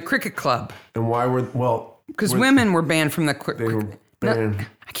from the cricket club. And why because women were banned from the cricket. They were banned. No,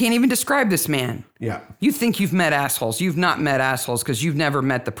 I can't even describe this man. Yeah. You think you've met assholes. You've not met assholes because you've never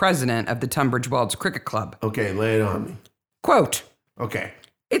met the president of the Tunbridge Wells Cricket Club. Okay, lay it on me. Quote, Okay.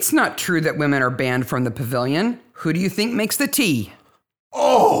 It's not true that women are banned from the pavilion. Who do you think makes the tea?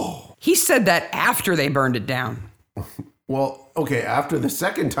 Oh! He said that after they burned it down. Well, okay, after the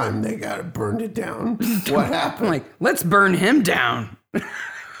second time they burned it down, what happened? I'm like, let's burn him down. You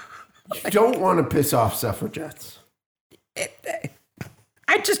don't want to piss off suffragettes.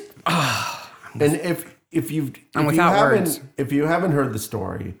 I just... And if you haven't heard the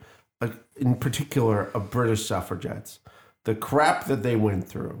story, like in particular of British suffragettes, the crap that they went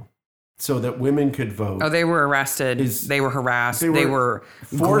through so that women could vote. Oh, they were arrested. They were harassed. They were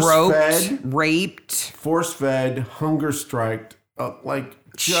groped, raped. Force-fed, hunger-striked,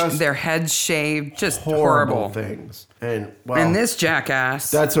 just their heads shaved, just horrible things. And this jackass.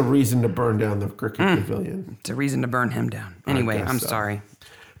 That's a reason to burn down the cricket pavilion. It's a reason to burn him down. Anyway, I'm sorry.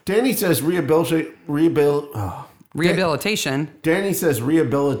 Danny says rehabilitation. Danny says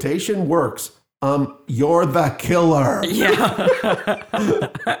rehabilitation works. You're the killer. Yeah.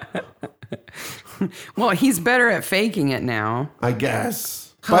 Well, he's better at faking it now. I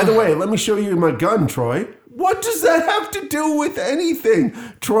guess. By the way, let me show you my gun, Troy. What does that have to do with anything?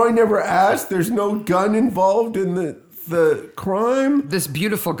 Troy never asked. There's no gun involved in the crime. This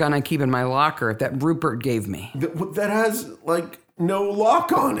beautiful gun I keep in my locker that Rupert gave me. That has, no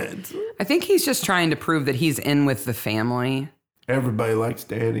lock on it. I think he's just trying to prove that he's in with the family. Everybody likes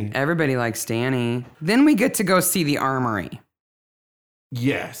Danny. Everybody likes Danny. Then we get to go see the armory.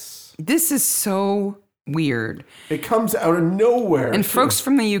 Yes. This is so weird. It comes out of nowhere. And folks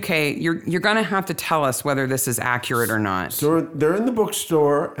from the UK, you're going to have to tell us whether this is accurate or not. So they're in the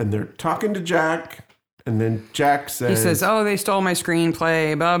bookstore and they're talking to Jack. And then Jack says... He says, oh, they stole my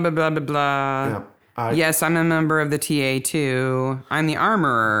screenplay, blah, blah, blah, blah, blah. Yeah, yes, I'm a member of the TA too. I'm the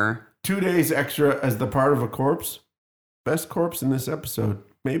armorer. 2 days extra as the part of a corpse. Best corpse in this episode.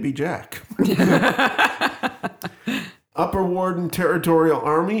 Maybe Jack. Upper Warden Territorial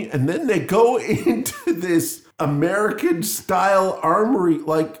Army. And then they go into this American-style armory.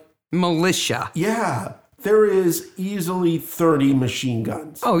 Militia. Yeah. There is easily 30 machine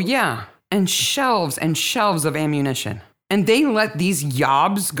guns. Oh, yeah. And shelves of ammunition. And they let these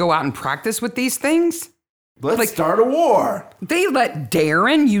yobs go out and practice with these things? Let's start a war. They let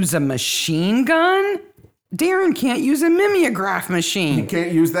Darren use a machine gun? Darren can't use a mimeograph machine. He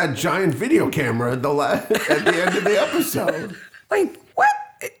can't use that giant video camera at the end of the episode. What?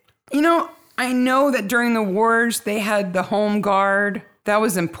 I know that during the wars they had the home guard. That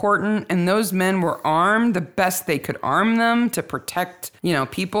was important, and those men were armed the best they could arm them to protect,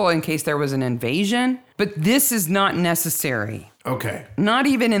 people in case there was an invasion. But this is not necessary. Okay. Not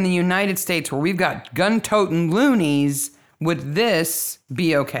even in the United States where we've got gun-toting loonies would this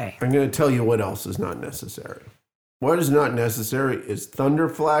be okay. I'm going to tell you what else is not necessary. What is not necessary is thunder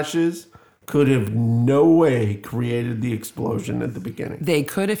flashes could have no way created the explosion at the beginning. They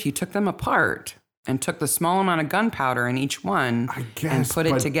could if you took them apart and took the small amount of gunpowder in each one and put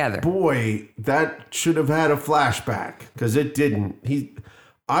it together. Boy, that should have had a flashback because it didn't.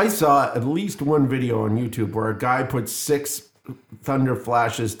 I saw at least one video on YouTube where a guy put 6 thunder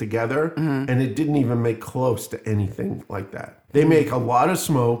flashes together and it didn't even make close to anything like that. They make a lot of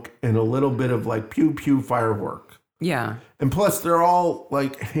smoke and a little bit of pew pew firework. Yeah. And plus they're all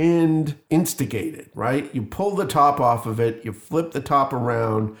hand instigated, right? You pull the top off of it, you flip the top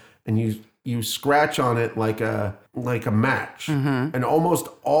around and you scratch on it like a match. Mm-hmm. And almost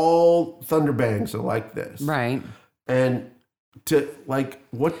all thunder bangs are like this. Right. And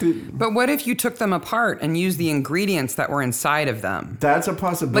But what if you took them apart and used the ingredients that were inside of them? That's a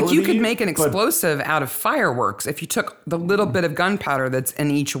possibility. You could make an explosive out of fireworks if you took the little bit of gunpowder that's in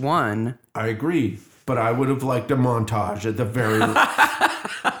each one. I agree. But I would have liked a montage at the very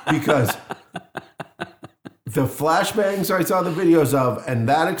because the flashbangs I saw the videos of and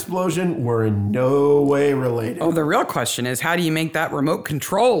that explosion were in no way related. Oh, the real question is, how do you make that remote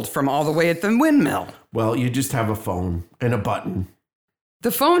controlled from all the way at the windmill? Well, you just have a phone and a button.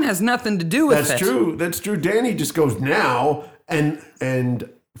 The phone has nothing to do with it. That's true. Danny just goes now and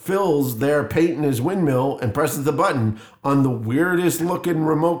Phil's there painting his windmill and presses the button on the weirdest looking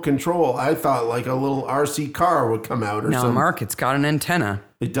remote control. I thought a little RC car would come out or something. No, Mark, it's got an antenna.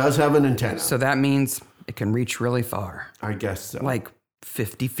 It does have an antenna. So that means it can reach really far. I guess so.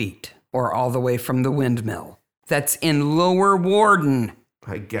 50 feet or all the way from the windmill. That's in Lower Warden.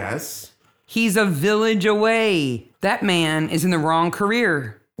 I guess. He's a village away. That man is in the wrong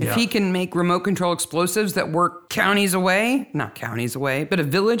career. If he can make remote control explosives that work counties away, not counties away, but a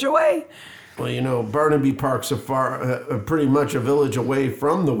village away. Well, Barnaby Park's pretty much a village away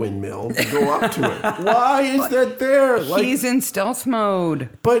from the windmill to go up to it. Why is that there? He's in stealth mode.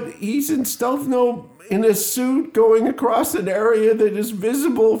 But he's in stealth mode in a suit going across an area that is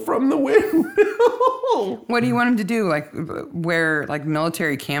visible from the windmill. What do you want him to do? Like wear like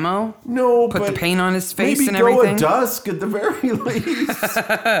military camo? No, Put the paint on his face and maybe everything? go at dusk at the very least.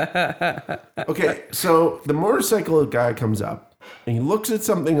 Okay, so the motorcycle guy comes up and he looks at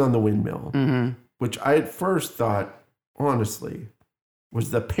something on the windmill, which I at first thought, honestly,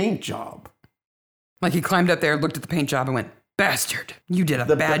 was the paint job. Like he climbed up there, looked at the paint job and went, "Bastard, you did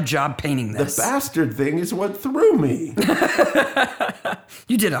a bad job painting this." The bastard thing is what threw me.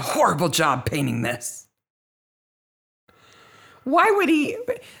 You did a horrible job painting this. Why would he?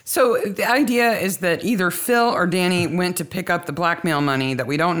 So the idea is that either Phil or Danny went to pick up the blackmail money that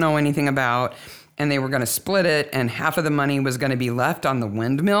we don't know anything about, and they were going to split it, and half of the money was going to be left on the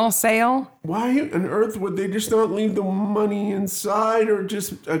windmill sale. Why on earth would they just not leave the money inside or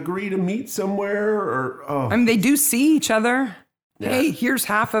just agree to meet somewhere? I mean, they do see each other. Yeah. Hey, here's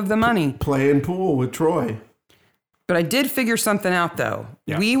half of the money. Playing pool with Troy. But I did figure something out, though.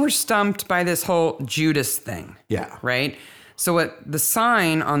 Yeah. We were stumped by this whole Judas thing. Yeah. Right? So what the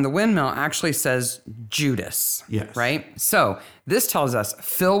sign on the windmill actually says Judas. Yes. Right? So this tells us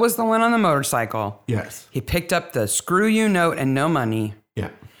Phil was the one on the motorcycle. Yes. He picked up the screw you note and no money. Yeah.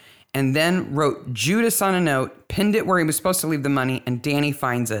 And then wrote Judas on a note, pinned it where he was supposed to leave the money, and Danny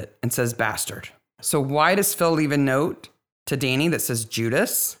finds it and says bastard. So why does Phil leave a note to Danny that says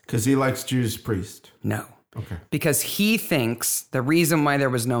Judas? Because he likes Judas Priest. No. Okay. Because he thinks the reason why there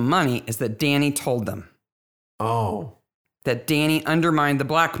was no money is that Danny told them. Oh. That Danny undermined the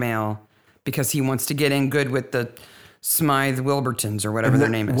blackmail because he wants to get in good with the Smythe Wilburtons or whatever their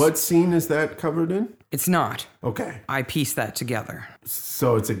name is. What scene is that covered in? It's not. Okay. I pieced that together.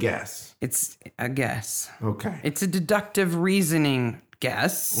 So it's a guess. It's a guess. Okay. It's a deductive reasoning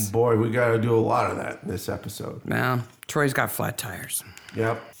guess. Oh boy, we got to do a lot of that in this episode. Well, Troy's got flat tires.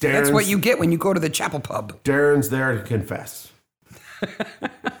 Yep. That's what you get when you go to the chapel pub. Darren's there to confess.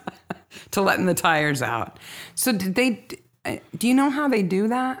 To letting the tires out. So do you know how they do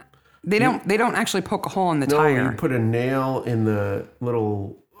that? They don't actually poke a hole in the tire. No, you put a nail in the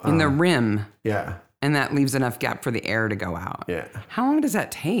little... in the rim. Yeah. And that leaves enough gap for the air to go out. Yeah. How long does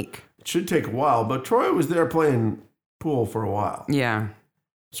that take? It should take a while, but Troy was there playing pool for a while. Yeah.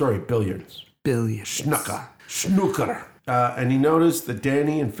 Sorry, billiards. Billiards. Snooker. And he noticed that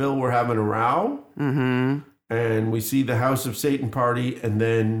Danny and Phil were having a row. Mm-hmm. And we see the House of Satan party, and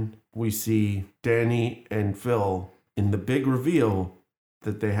then we see Danny and Phil in the big reveal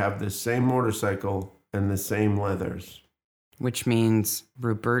that they have the same motorcycle and the same leathers. Which means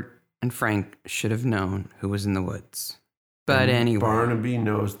Rupert and Frank should have known who was in the woods. But anyway. Barnaby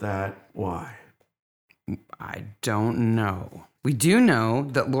knows that. Why? I don't know. We do know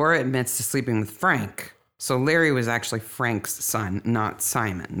that Laura admits to sleeping with Frank. So Larry was actually Frank's son, not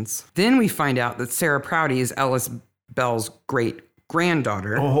Simon's. Then we find out that Sarah Prouty is Ellis Bell's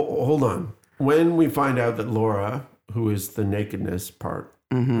great-granddaughter. Oh, hold on. When we find out that Laura, who is the nakedness part,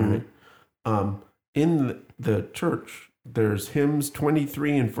 right? In the church, there's hymns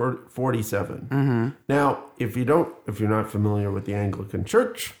 23 and 47. Mm-hmm. Now, if you're not familiar with the Anglican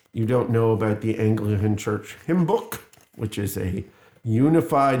Church, you don't know about the Anglican Church hymn book, which is a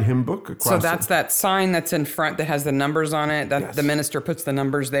unified hymn book across. So that's that sign that's in front that has the numbers on it. That the minister puts the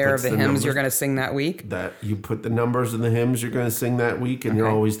numbers there of the hymns you're going to sing that week. That you put the numbers in the hymns you're going to sing that week, and you're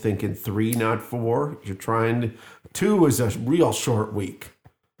always thinking 3, not 4. You're trying to. 2 is a real short week.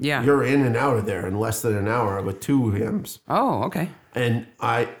 Yeah, you're in and out of there in less than an hour with 2 hymns. Oh, okay. And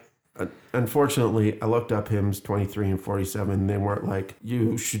unfortunately, I looked up hymns 23 and 47. And they weren't like,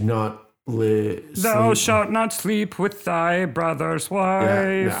 you should not Thou shalt not sleep with thy brother's wife.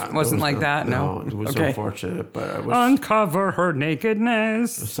 Yeah, it wasn't like that, no? It was unfortunate, but I was... Uncover her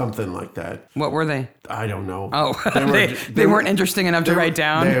nakedness. Something like that. What were they? I don't know. Oh, they weren't interesting enough to write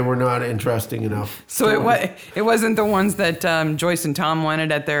down? They were not interesting enough. So it wasn't the ones that Joyce and Tom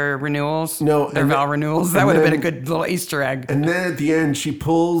wanted at their renewals? No. Their vow renewals? That would have been a good little Easter egg. And then at the end, she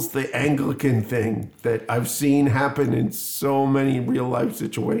pulls the Anglican thing that I've seen happen in so many real life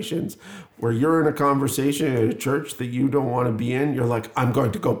situations where you're in a conversation at a church that you don't want to be in. You're like, I'm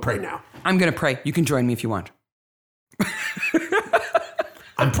going to go pray now. I'm going to pray. You can join me if you want.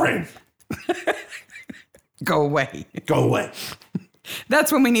 I'm praying. Go away. Go away.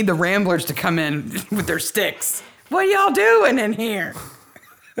 That's when we need the Ramblers to come in with their sticks. What are y'all doing in here?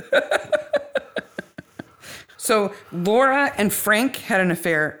 So Laura and Frank had an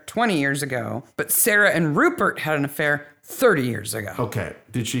affair 20 years ago, but Sarah and Rupert had an affair 30 years ago. Okay.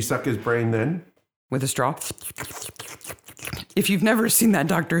 Did she suck his brain then? With a straw? If you've never seen that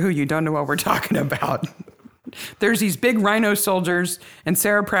Doctor Who, you don't know what we're talking about. There's these big rhino soldiers, and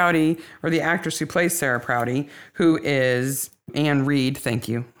Sarah Prouty, or the actress who plays Sarah Prouty, who is Anne Reed, thank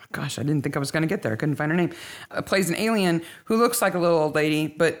you. Gosh, I didn't think I was going to get there. I couldn't find her name. Plays an alien who looks like a little old lady,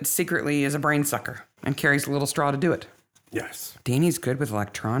 but secretly is a brain sucker and carries a little straw to do it. Yes. Danny's good with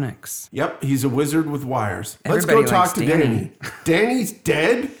electronics. Yep, he's a wizard with wires. Everybody Let's go talk likes to Danny. Danny. Danny's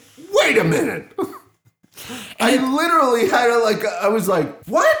dead? Wait a minute. I literally had I was like,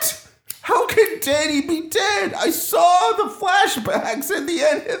 what? How can Danny be dead? I saw the flashbacks at the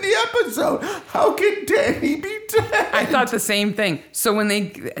end of the episode. How can Danny be dead? I thought the same thing.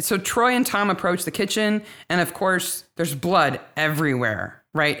 So Troy and Tom approach the kitchen, and of course, there's blood everywhere,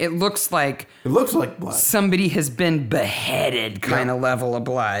 right? It looks like blood. Somebody has been beheaded kind of level of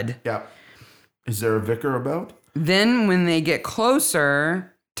blood. Yeah. Is there a vicar about? Then when they get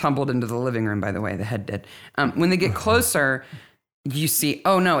closer, tumbled into the living room, by the way, the head did. When they get closer, you see,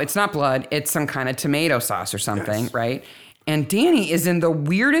 oh no, it's not blood. It's some kind of tomato sauce or something, right? And Danny is in the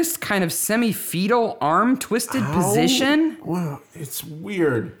weirdest kind of semi-fetal arm twisted position. Wow, it's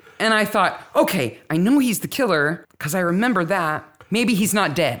weird. And I thought, okay, I know he's the killer because I remember that. Maybe he's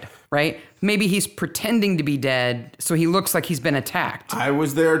not dead, right? Maybe he's pretending to be dead so he looks like he's been attacked. I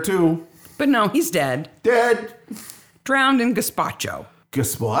was there too. But no, he's dead. Dead. Drowned in gazpacho.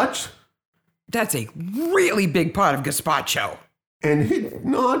 Gazpacho? That's a really big pot of gazpacho. And it's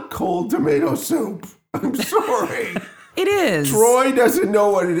not cold tomato soup. I'm sorry. It is. Troy doesn't know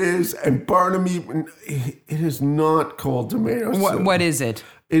what it is, and Barnaby, it is not cold tomato soup. What is it?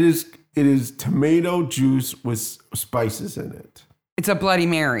 It is tomato juice with spices in it. It's a Bloody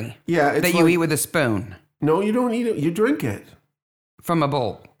Mary. Yeah. It's that you eat with a spoon. No, you don't eat it. You drink it. From a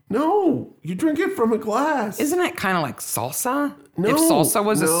bowl. No, you drink it from a glass. Isn't it kind of like salsa? No. If salsa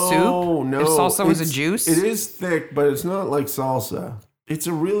was a soup? No. If salsa was a juice? It is thick, but it's not like salsa. It's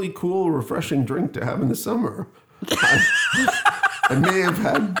a really cool, refreshing drink to have in the summer. I may have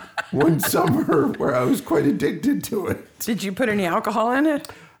had one summer where I was quite addicted to it. Did you put any alcohol in it?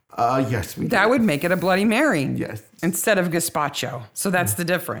 Yes, we did. That would make it a Bloody Mary. Yes. Instead of gazpacho. So that's the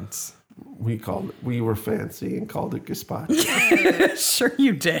difference. We were fancy and called it gazpacho. Sure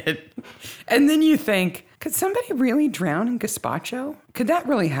you did. And then you think, could somebody really drown in gazpacho? Could that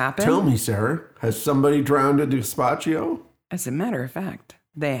really happen? Tell me, Sarah, has somebody drowned in gazpacho? As a matter of fact,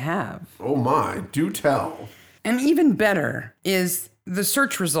 they have. Oh my, do tell. And even better is the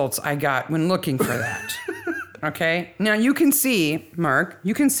search results I got when looking for that. Okay? Now you can see, Mark,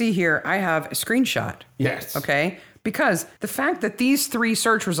 here I have a screenshot. Yes. Okay? Because the fact that these three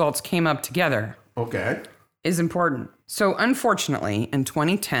search results came up together is important. So unfortunately, in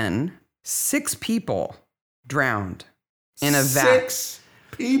 2010, 6 people drowned in a vat. 6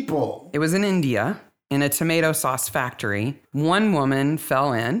 people? It was in India, in a tomato sauce factory. 1 woman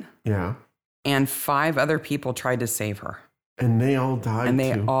fell in. Yeah. And 5 other people tried to save her. And they all died And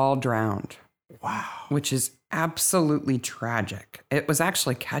they all drowned. Wow. Which is absolutely tragic. It was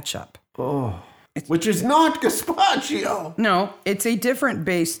actually ketchup. Oh. Which is not gazpacho. No, it's a different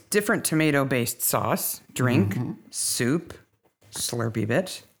tomato-based sauce, drink, soup, Slurpee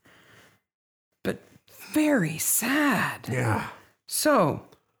bit. But very sad. Yeah. So,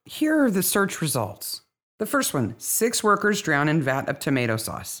 here are the search results. The first one, 6 workers drown in vat of tomato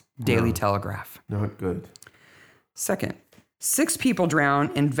sauce. Daily Telegraph. Not good. Second, 6 people drown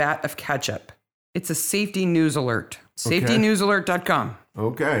in vat of ketchup. It's a safety news alert. SafetyNewsAlert.com.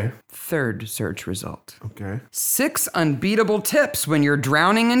 Okay. Third search result. Okay. 6 unbeatable tips when you're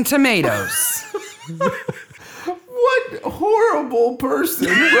drowning in tomatoes. What horrible person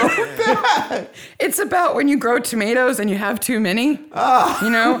wrote that? It's about when you grow tomatoes and you have too many. You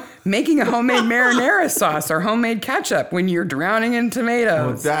know, making a homemade marinara sauce or homemade ketchup when you're drowning in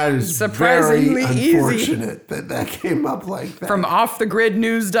tomatoes. Well, that is surprisingly very unfortunate easy. that came up like that. From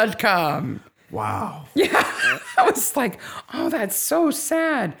offthegridnews.com. Wow. Yeah. I was like, oh, that's so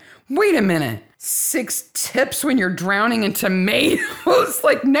sad. Wait a minute. 6 tips when you're drowning in tomatoes,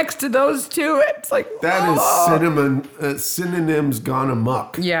 like next to those 2. It's like that is synonyms gone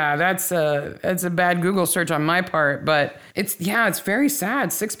amok. Yeah, that's a bad Google search on my part, but it's very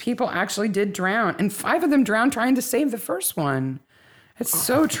sad. 6 people actually did drown, and 5 of them drowned trying to save the first one. It's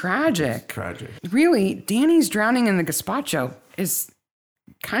so tragic. It's tragic. Really, Danny's drowning in the gazpacho is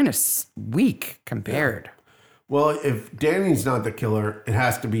kind of weak compared. Yeah. Well, if Danny's not the killer, it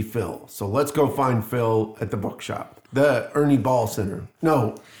has to be Phil. So let's go find Phil at the bookshop. The Ernie Ball Center.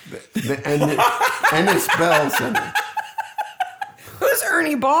 No. And it's Bell's in it. Who's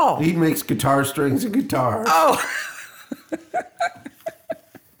Ernie Ball? He makes guitar strings and guitars. Oh.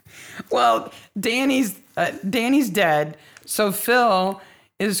 Well, Danny's dead, so Phil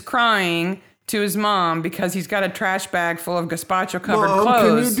is crying to his mom because he's got a trash bag full of gazpacho-covered Mom,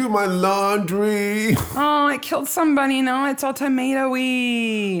 clothes. can you do my laundry? Oh, it killed somebody. No, it's all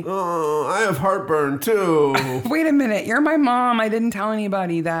tomatoey. Oh, I have heartburn too. Wait a minute. You're my mom. I didn't tell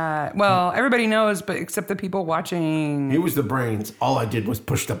anybody that. Well, everybody knows, but except the people watching. He was the brains. All I did was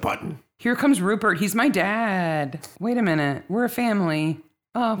push the button. Here comes Rupert. He's my dad. Wait a minute. We're a family.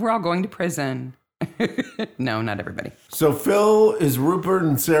 Oh, we're all going to prison. No, not everybody. So Phil is Rupert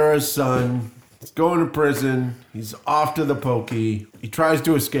and Sarah's son. He's going to prison. He's off to the pokey. He tries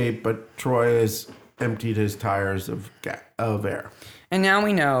to escape, but Troy has emptied his tires of air. And now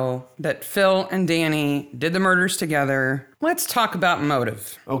we know that Phil and Danny did the murders together. Let's talk about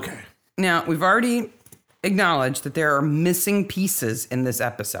motive. Okay. Now, we've already acknowledged that there are missing pieces in this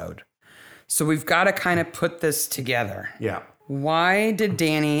episode. So we've got to kind of put this together. Yeah. Why did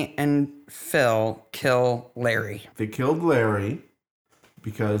Danny and Phil kill Larry? They killed Larry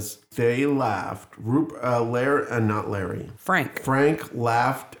because they laughed. Frank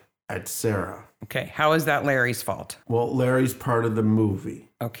laughed at Sarah. Okay, how is that Larry's fault? Well, Larry's part of the movie.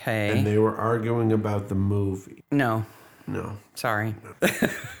 Okay. And they were arguing about the movie. No. Sorry.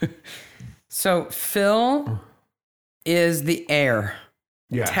 So Phil is the heir.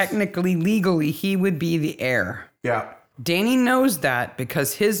 Yes. Technically, legally, he would be the heir. Yeah. Danny knows that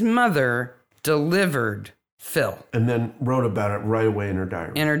because his mother delivered Phil. And then wrote about it right away in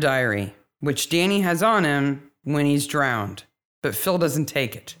her diary. Which Danny has on him when he's drowned. But Phil doesn't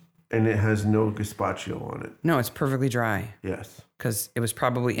take it. And it has no gazpacho on it. No, it's perfectly dry. Yes. Because it was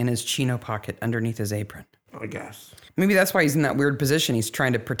probably in his chino pocket underneath his apron. I guess. Maybe that's why he's in that weird position. He's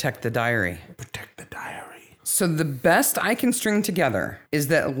trying to protect the diary. Protect the diary. So the best I can string together is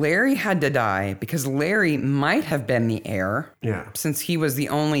that Larry had to die because Larry might have been the heir. Yeah. Since he was the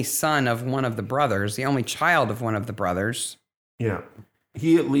only son of one of the brothers, the only child of one of the brothers. Yeah.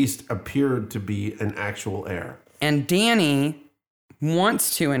 He at least appeared to be an actual heir. And Danny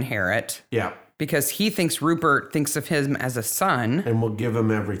wants to inherit. Yeah. Because he thinks Rupert thinks of him as a son. And will give him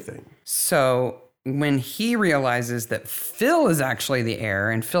everything. So when he realizes that Phil is actually the heir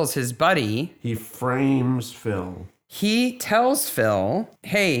and Phil's his buddy, he frames Phil. He tells Phil,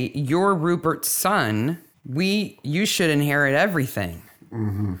 hey, you're Rupert's son. You should inherit everything.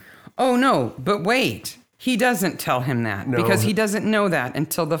 Mm-hmm. Oh, no, but wait. He doesn't tell him that because he doesn't know that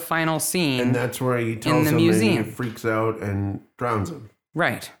until the final scene. And that's where he tells him and he freaks out and drowns him.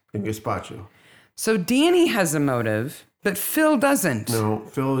 Right. In gazpacho. So Danny has a motive, but Phil doesn't. No,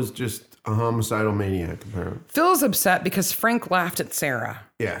 Phil is just a homicidal maniac, apparently. Phil's upset because Frank laughed at Sarah.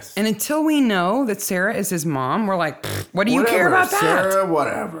 Yes. And until we know that Sarah is his mom, we're like, what do you care about that? Sarah,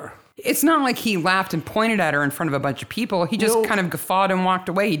 whatever. It's not like he laughed and pointed at her in front of a bunch of people. He just kind of guffawed and walked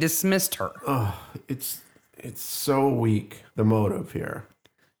away. He dismissed her. Oh, it's so weak, the motive here.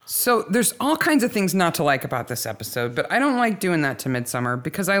 So there's all kinds of things not to like about this episode, but I don't like doing that to Midsommar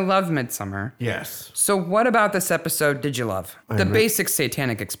because I love Midsommar. Yes. So what about this episode did you love? The basic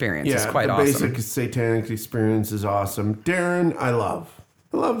satanic experience is quite awesome. The basic satanic experience is awesome. Darren, I love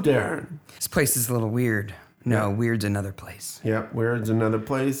Darren. This place is a little weird. No, weird's another place. Yep, weird's another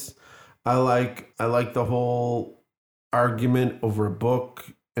place. I like the whole argument over a book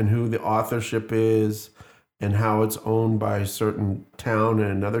and who the authorship is and how it's owned by a certain town and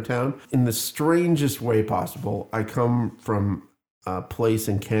another town. In the strangest way possible, I come from a place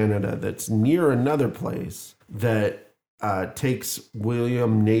in Canada that's near another place that takes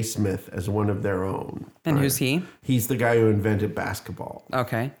William Naismith as one of their own. And who's he? He's the guy who invented basketball.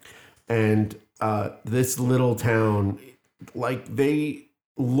 Okay. And this little town, like, they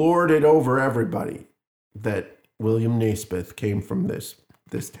lorded over everybody that William Naismith came from this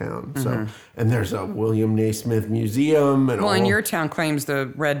town. So, and there's a William Naismith museum. And your town claims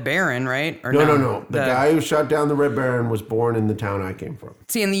the Red Baron, right? Or no. The guy who shot down the Red Baron was born in the town I came from.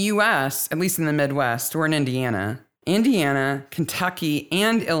 See, in the U.S., at least in the Midwest, we're in Indiana, Kentucky,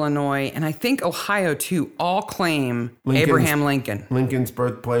 and Illinois, and I think Ohio, too, all claim Abraham Lincoln. Lincoln's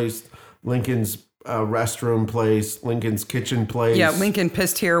birthplace, Lincoln's restroom place, Lincoln's kitchen place. Yeah, Lincoln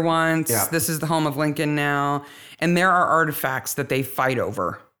pissed here once. Yeah. This is the home of Lincoln now. And there are artifacts that they fight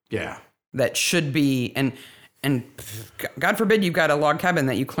over. Yeah. That should be, and God forbid you've got a log cabin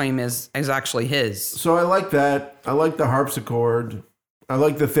that you claim is actually his. So I like that. I like the harpsichord. I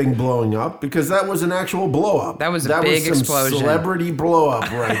like the thing blowing up because that was an actual blow up. That was a big explosion. Celebrity blow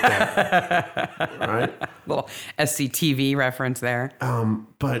up right there. Right? Little SCTV reference there.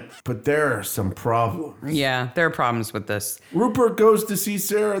 But there are some problems. Yeah, there are problems with this. Rupert goes to see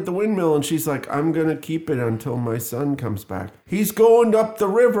Sarah at the windmill and she's like, I'm going to keep it until my son comes back. He's going up the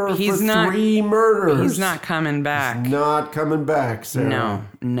river for 3 murders. He's not coming back. He's not coming back, Sarah.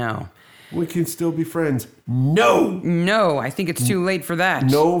 No. We can still be friends. No, I think it's too late for that.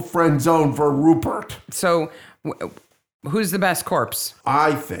 No friend zone for Rupert. So, who's the best corpse?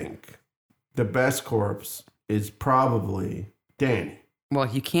 I think the best corpse is probably Danny. Well,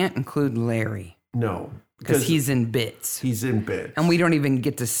 you can't include Larry. No. Because he's in bits. He's in bits. And we don't even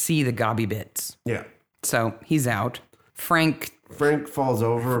get to see the gobby bits. Yeah. So, he's out. Frank falls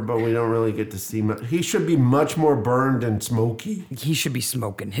over, but we don't really get to see much. He should be much more burned and smoky. He should be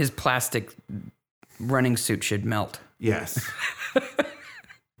smoking. His plastic running suit should melt. Yes.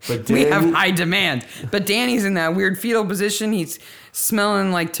 But we have high demand. But Danny's in that weird fetal position. He's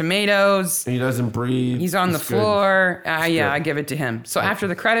smelling like tomatoes. He doesn't breathe. He's on the floor. I give it to him. So after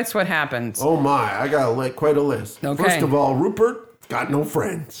the credits, what happens? Oh my, I got quite a list. Okay. First of all, Rupert got no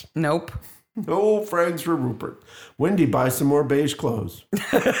friends. Nope. No friends for Rupert. Wendy buys some more beige clothes.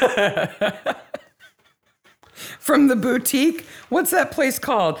 From the boutique? What's that place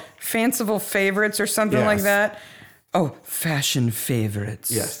called? Fanciful Favorites or something like that? Oh, Fashion Favorites.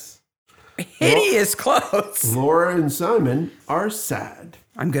 Yes. Hideous clothes. Laura and Simon are sad.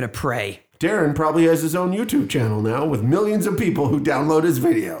 I'm going to pray. Darren probably has his own YouTube channel now with millions of people who download his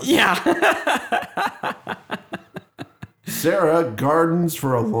videos. Yeah. Sarah gardens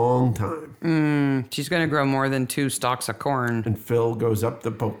for a long time. She's going to grow more than 2 stalks of corn. And Phil goes up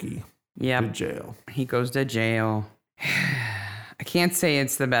the pokey. Yep. To jail. He goes to jail. I can't say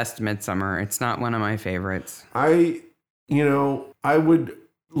it's the best Midsommar. It's not one of my favorites. I would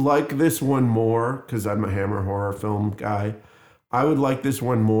like this one more because I'm a Hammer horror film guy. I would like this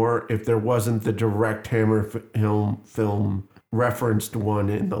one more if there wasn't the direct Hammer film referenced one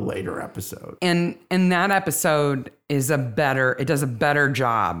in the later episode. And that episode does a better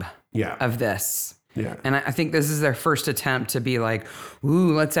job of this. Yeah. And I think this is their first attempt to be like,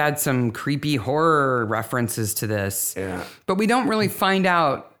 ooh, let's add some creepy horror references to this. Yeah. But we don't really find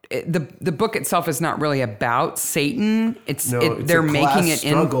out. The book itself is not really about Satan. They're making it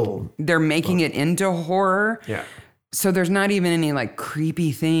into horror. Yeah. So there's not even any like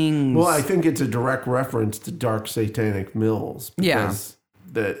creepy things. Well, I think it's a direct reference to Dark Satanic Mills. Because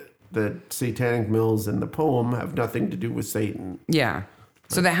the Satanic Mills in the poem have nothing to do with Satan. Yeah.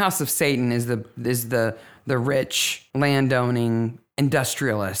 So the House of Satan is the rich landowning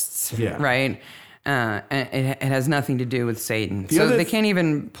industrialists, right? And it has nothing to do with Satan. So they can't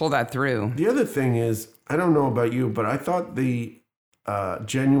even pull that through. The other thing is, I don't know about you, but I thought the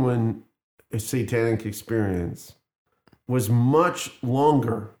genuine satanic experience was much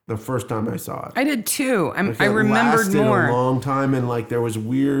longer the first time I saw it. I did too. I remembered more. A long time, and like there was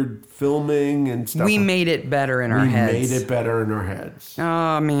weird filming and stuff. We made it better in our heads.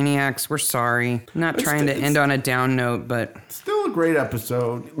 Oh, maniacs! We're sorry. Not trying to end on a down note, but still a great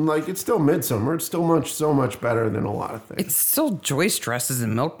episode. Like it's still Midsommar. It's still so much better than a lot of things. It's still Joyce dresses a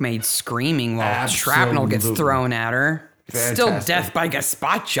milkmaid screaming while shrapnel gets thrown at her. Fantastic. Still death by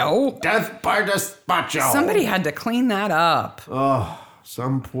gazpacho. Death by gazpacho. Somebody had to clean that up. Oh,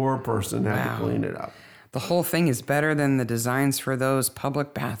 some poor person had to clean it up. The whole thing is better than the designs for those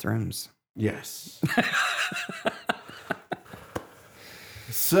public bathrooms. Yes.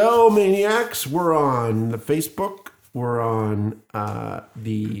 So, Maniacs, we're on the Facebook. We're on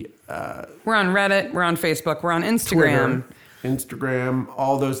We're on Reddit. We're on Facebook. We're on Instagram. Twitter. Instagram,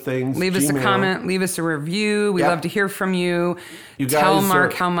 all those things. Leave us a comment. Leave us a review. We love to hear from you. Tell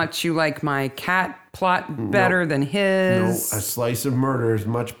Mark how much you like my cat plot better than his. No, A Slice of Murder is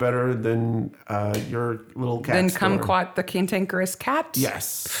much better than your little cat Then story. Kumquat the Cantankerous Cat?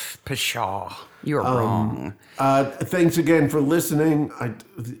 Yes. Pshaw. You're wrong. Thanks again for listening.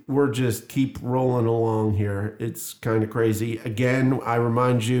 We're just keep rolling along here. It's kind of crazy. Again, I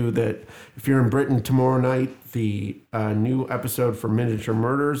remind you that if you're in Britain tomorrow night, the new episode for Miniature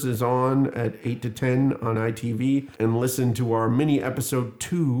Murders is on at 8 to 10 on ITV. And listen to our mini episode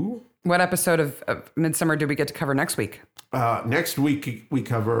 2. What episode of Midsommar do we get to cover next week? Next week, we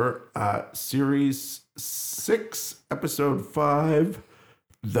cover Series 6, Episode 5,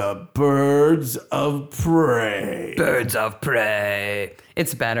 The Birds of Prey. Birds of Prey.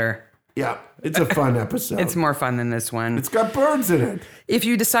 It's better. Yeah, it's a fun episode. It's more fun than this one. It's got birds in it. If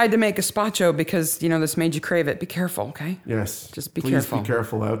you decide to make gazpacho because, this made you crave it, be careful, okay? Yes. Just be careful. Please be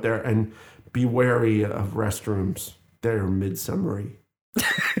careful out there and be wary of restrooms. They're midsummery.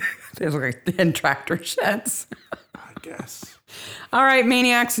 They look like thin tractor sheds. I guess. All right,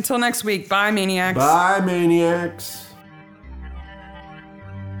 Maniacs. Until next week. Bye, Maniacs. Bye, Maniacs.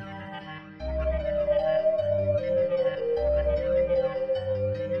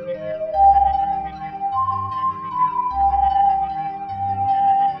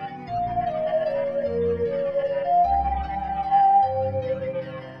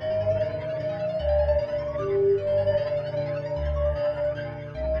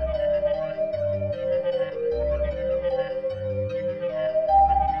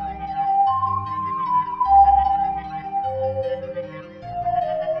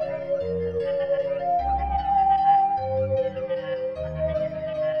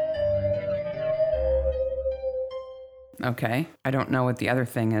 Okay. I don't know what the other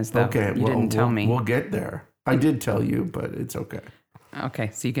thing is, though. Okay. You didn't tell me. We'll get there. I did tell you, but it's okay. Okay.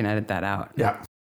 So you can edit that out. Yeah.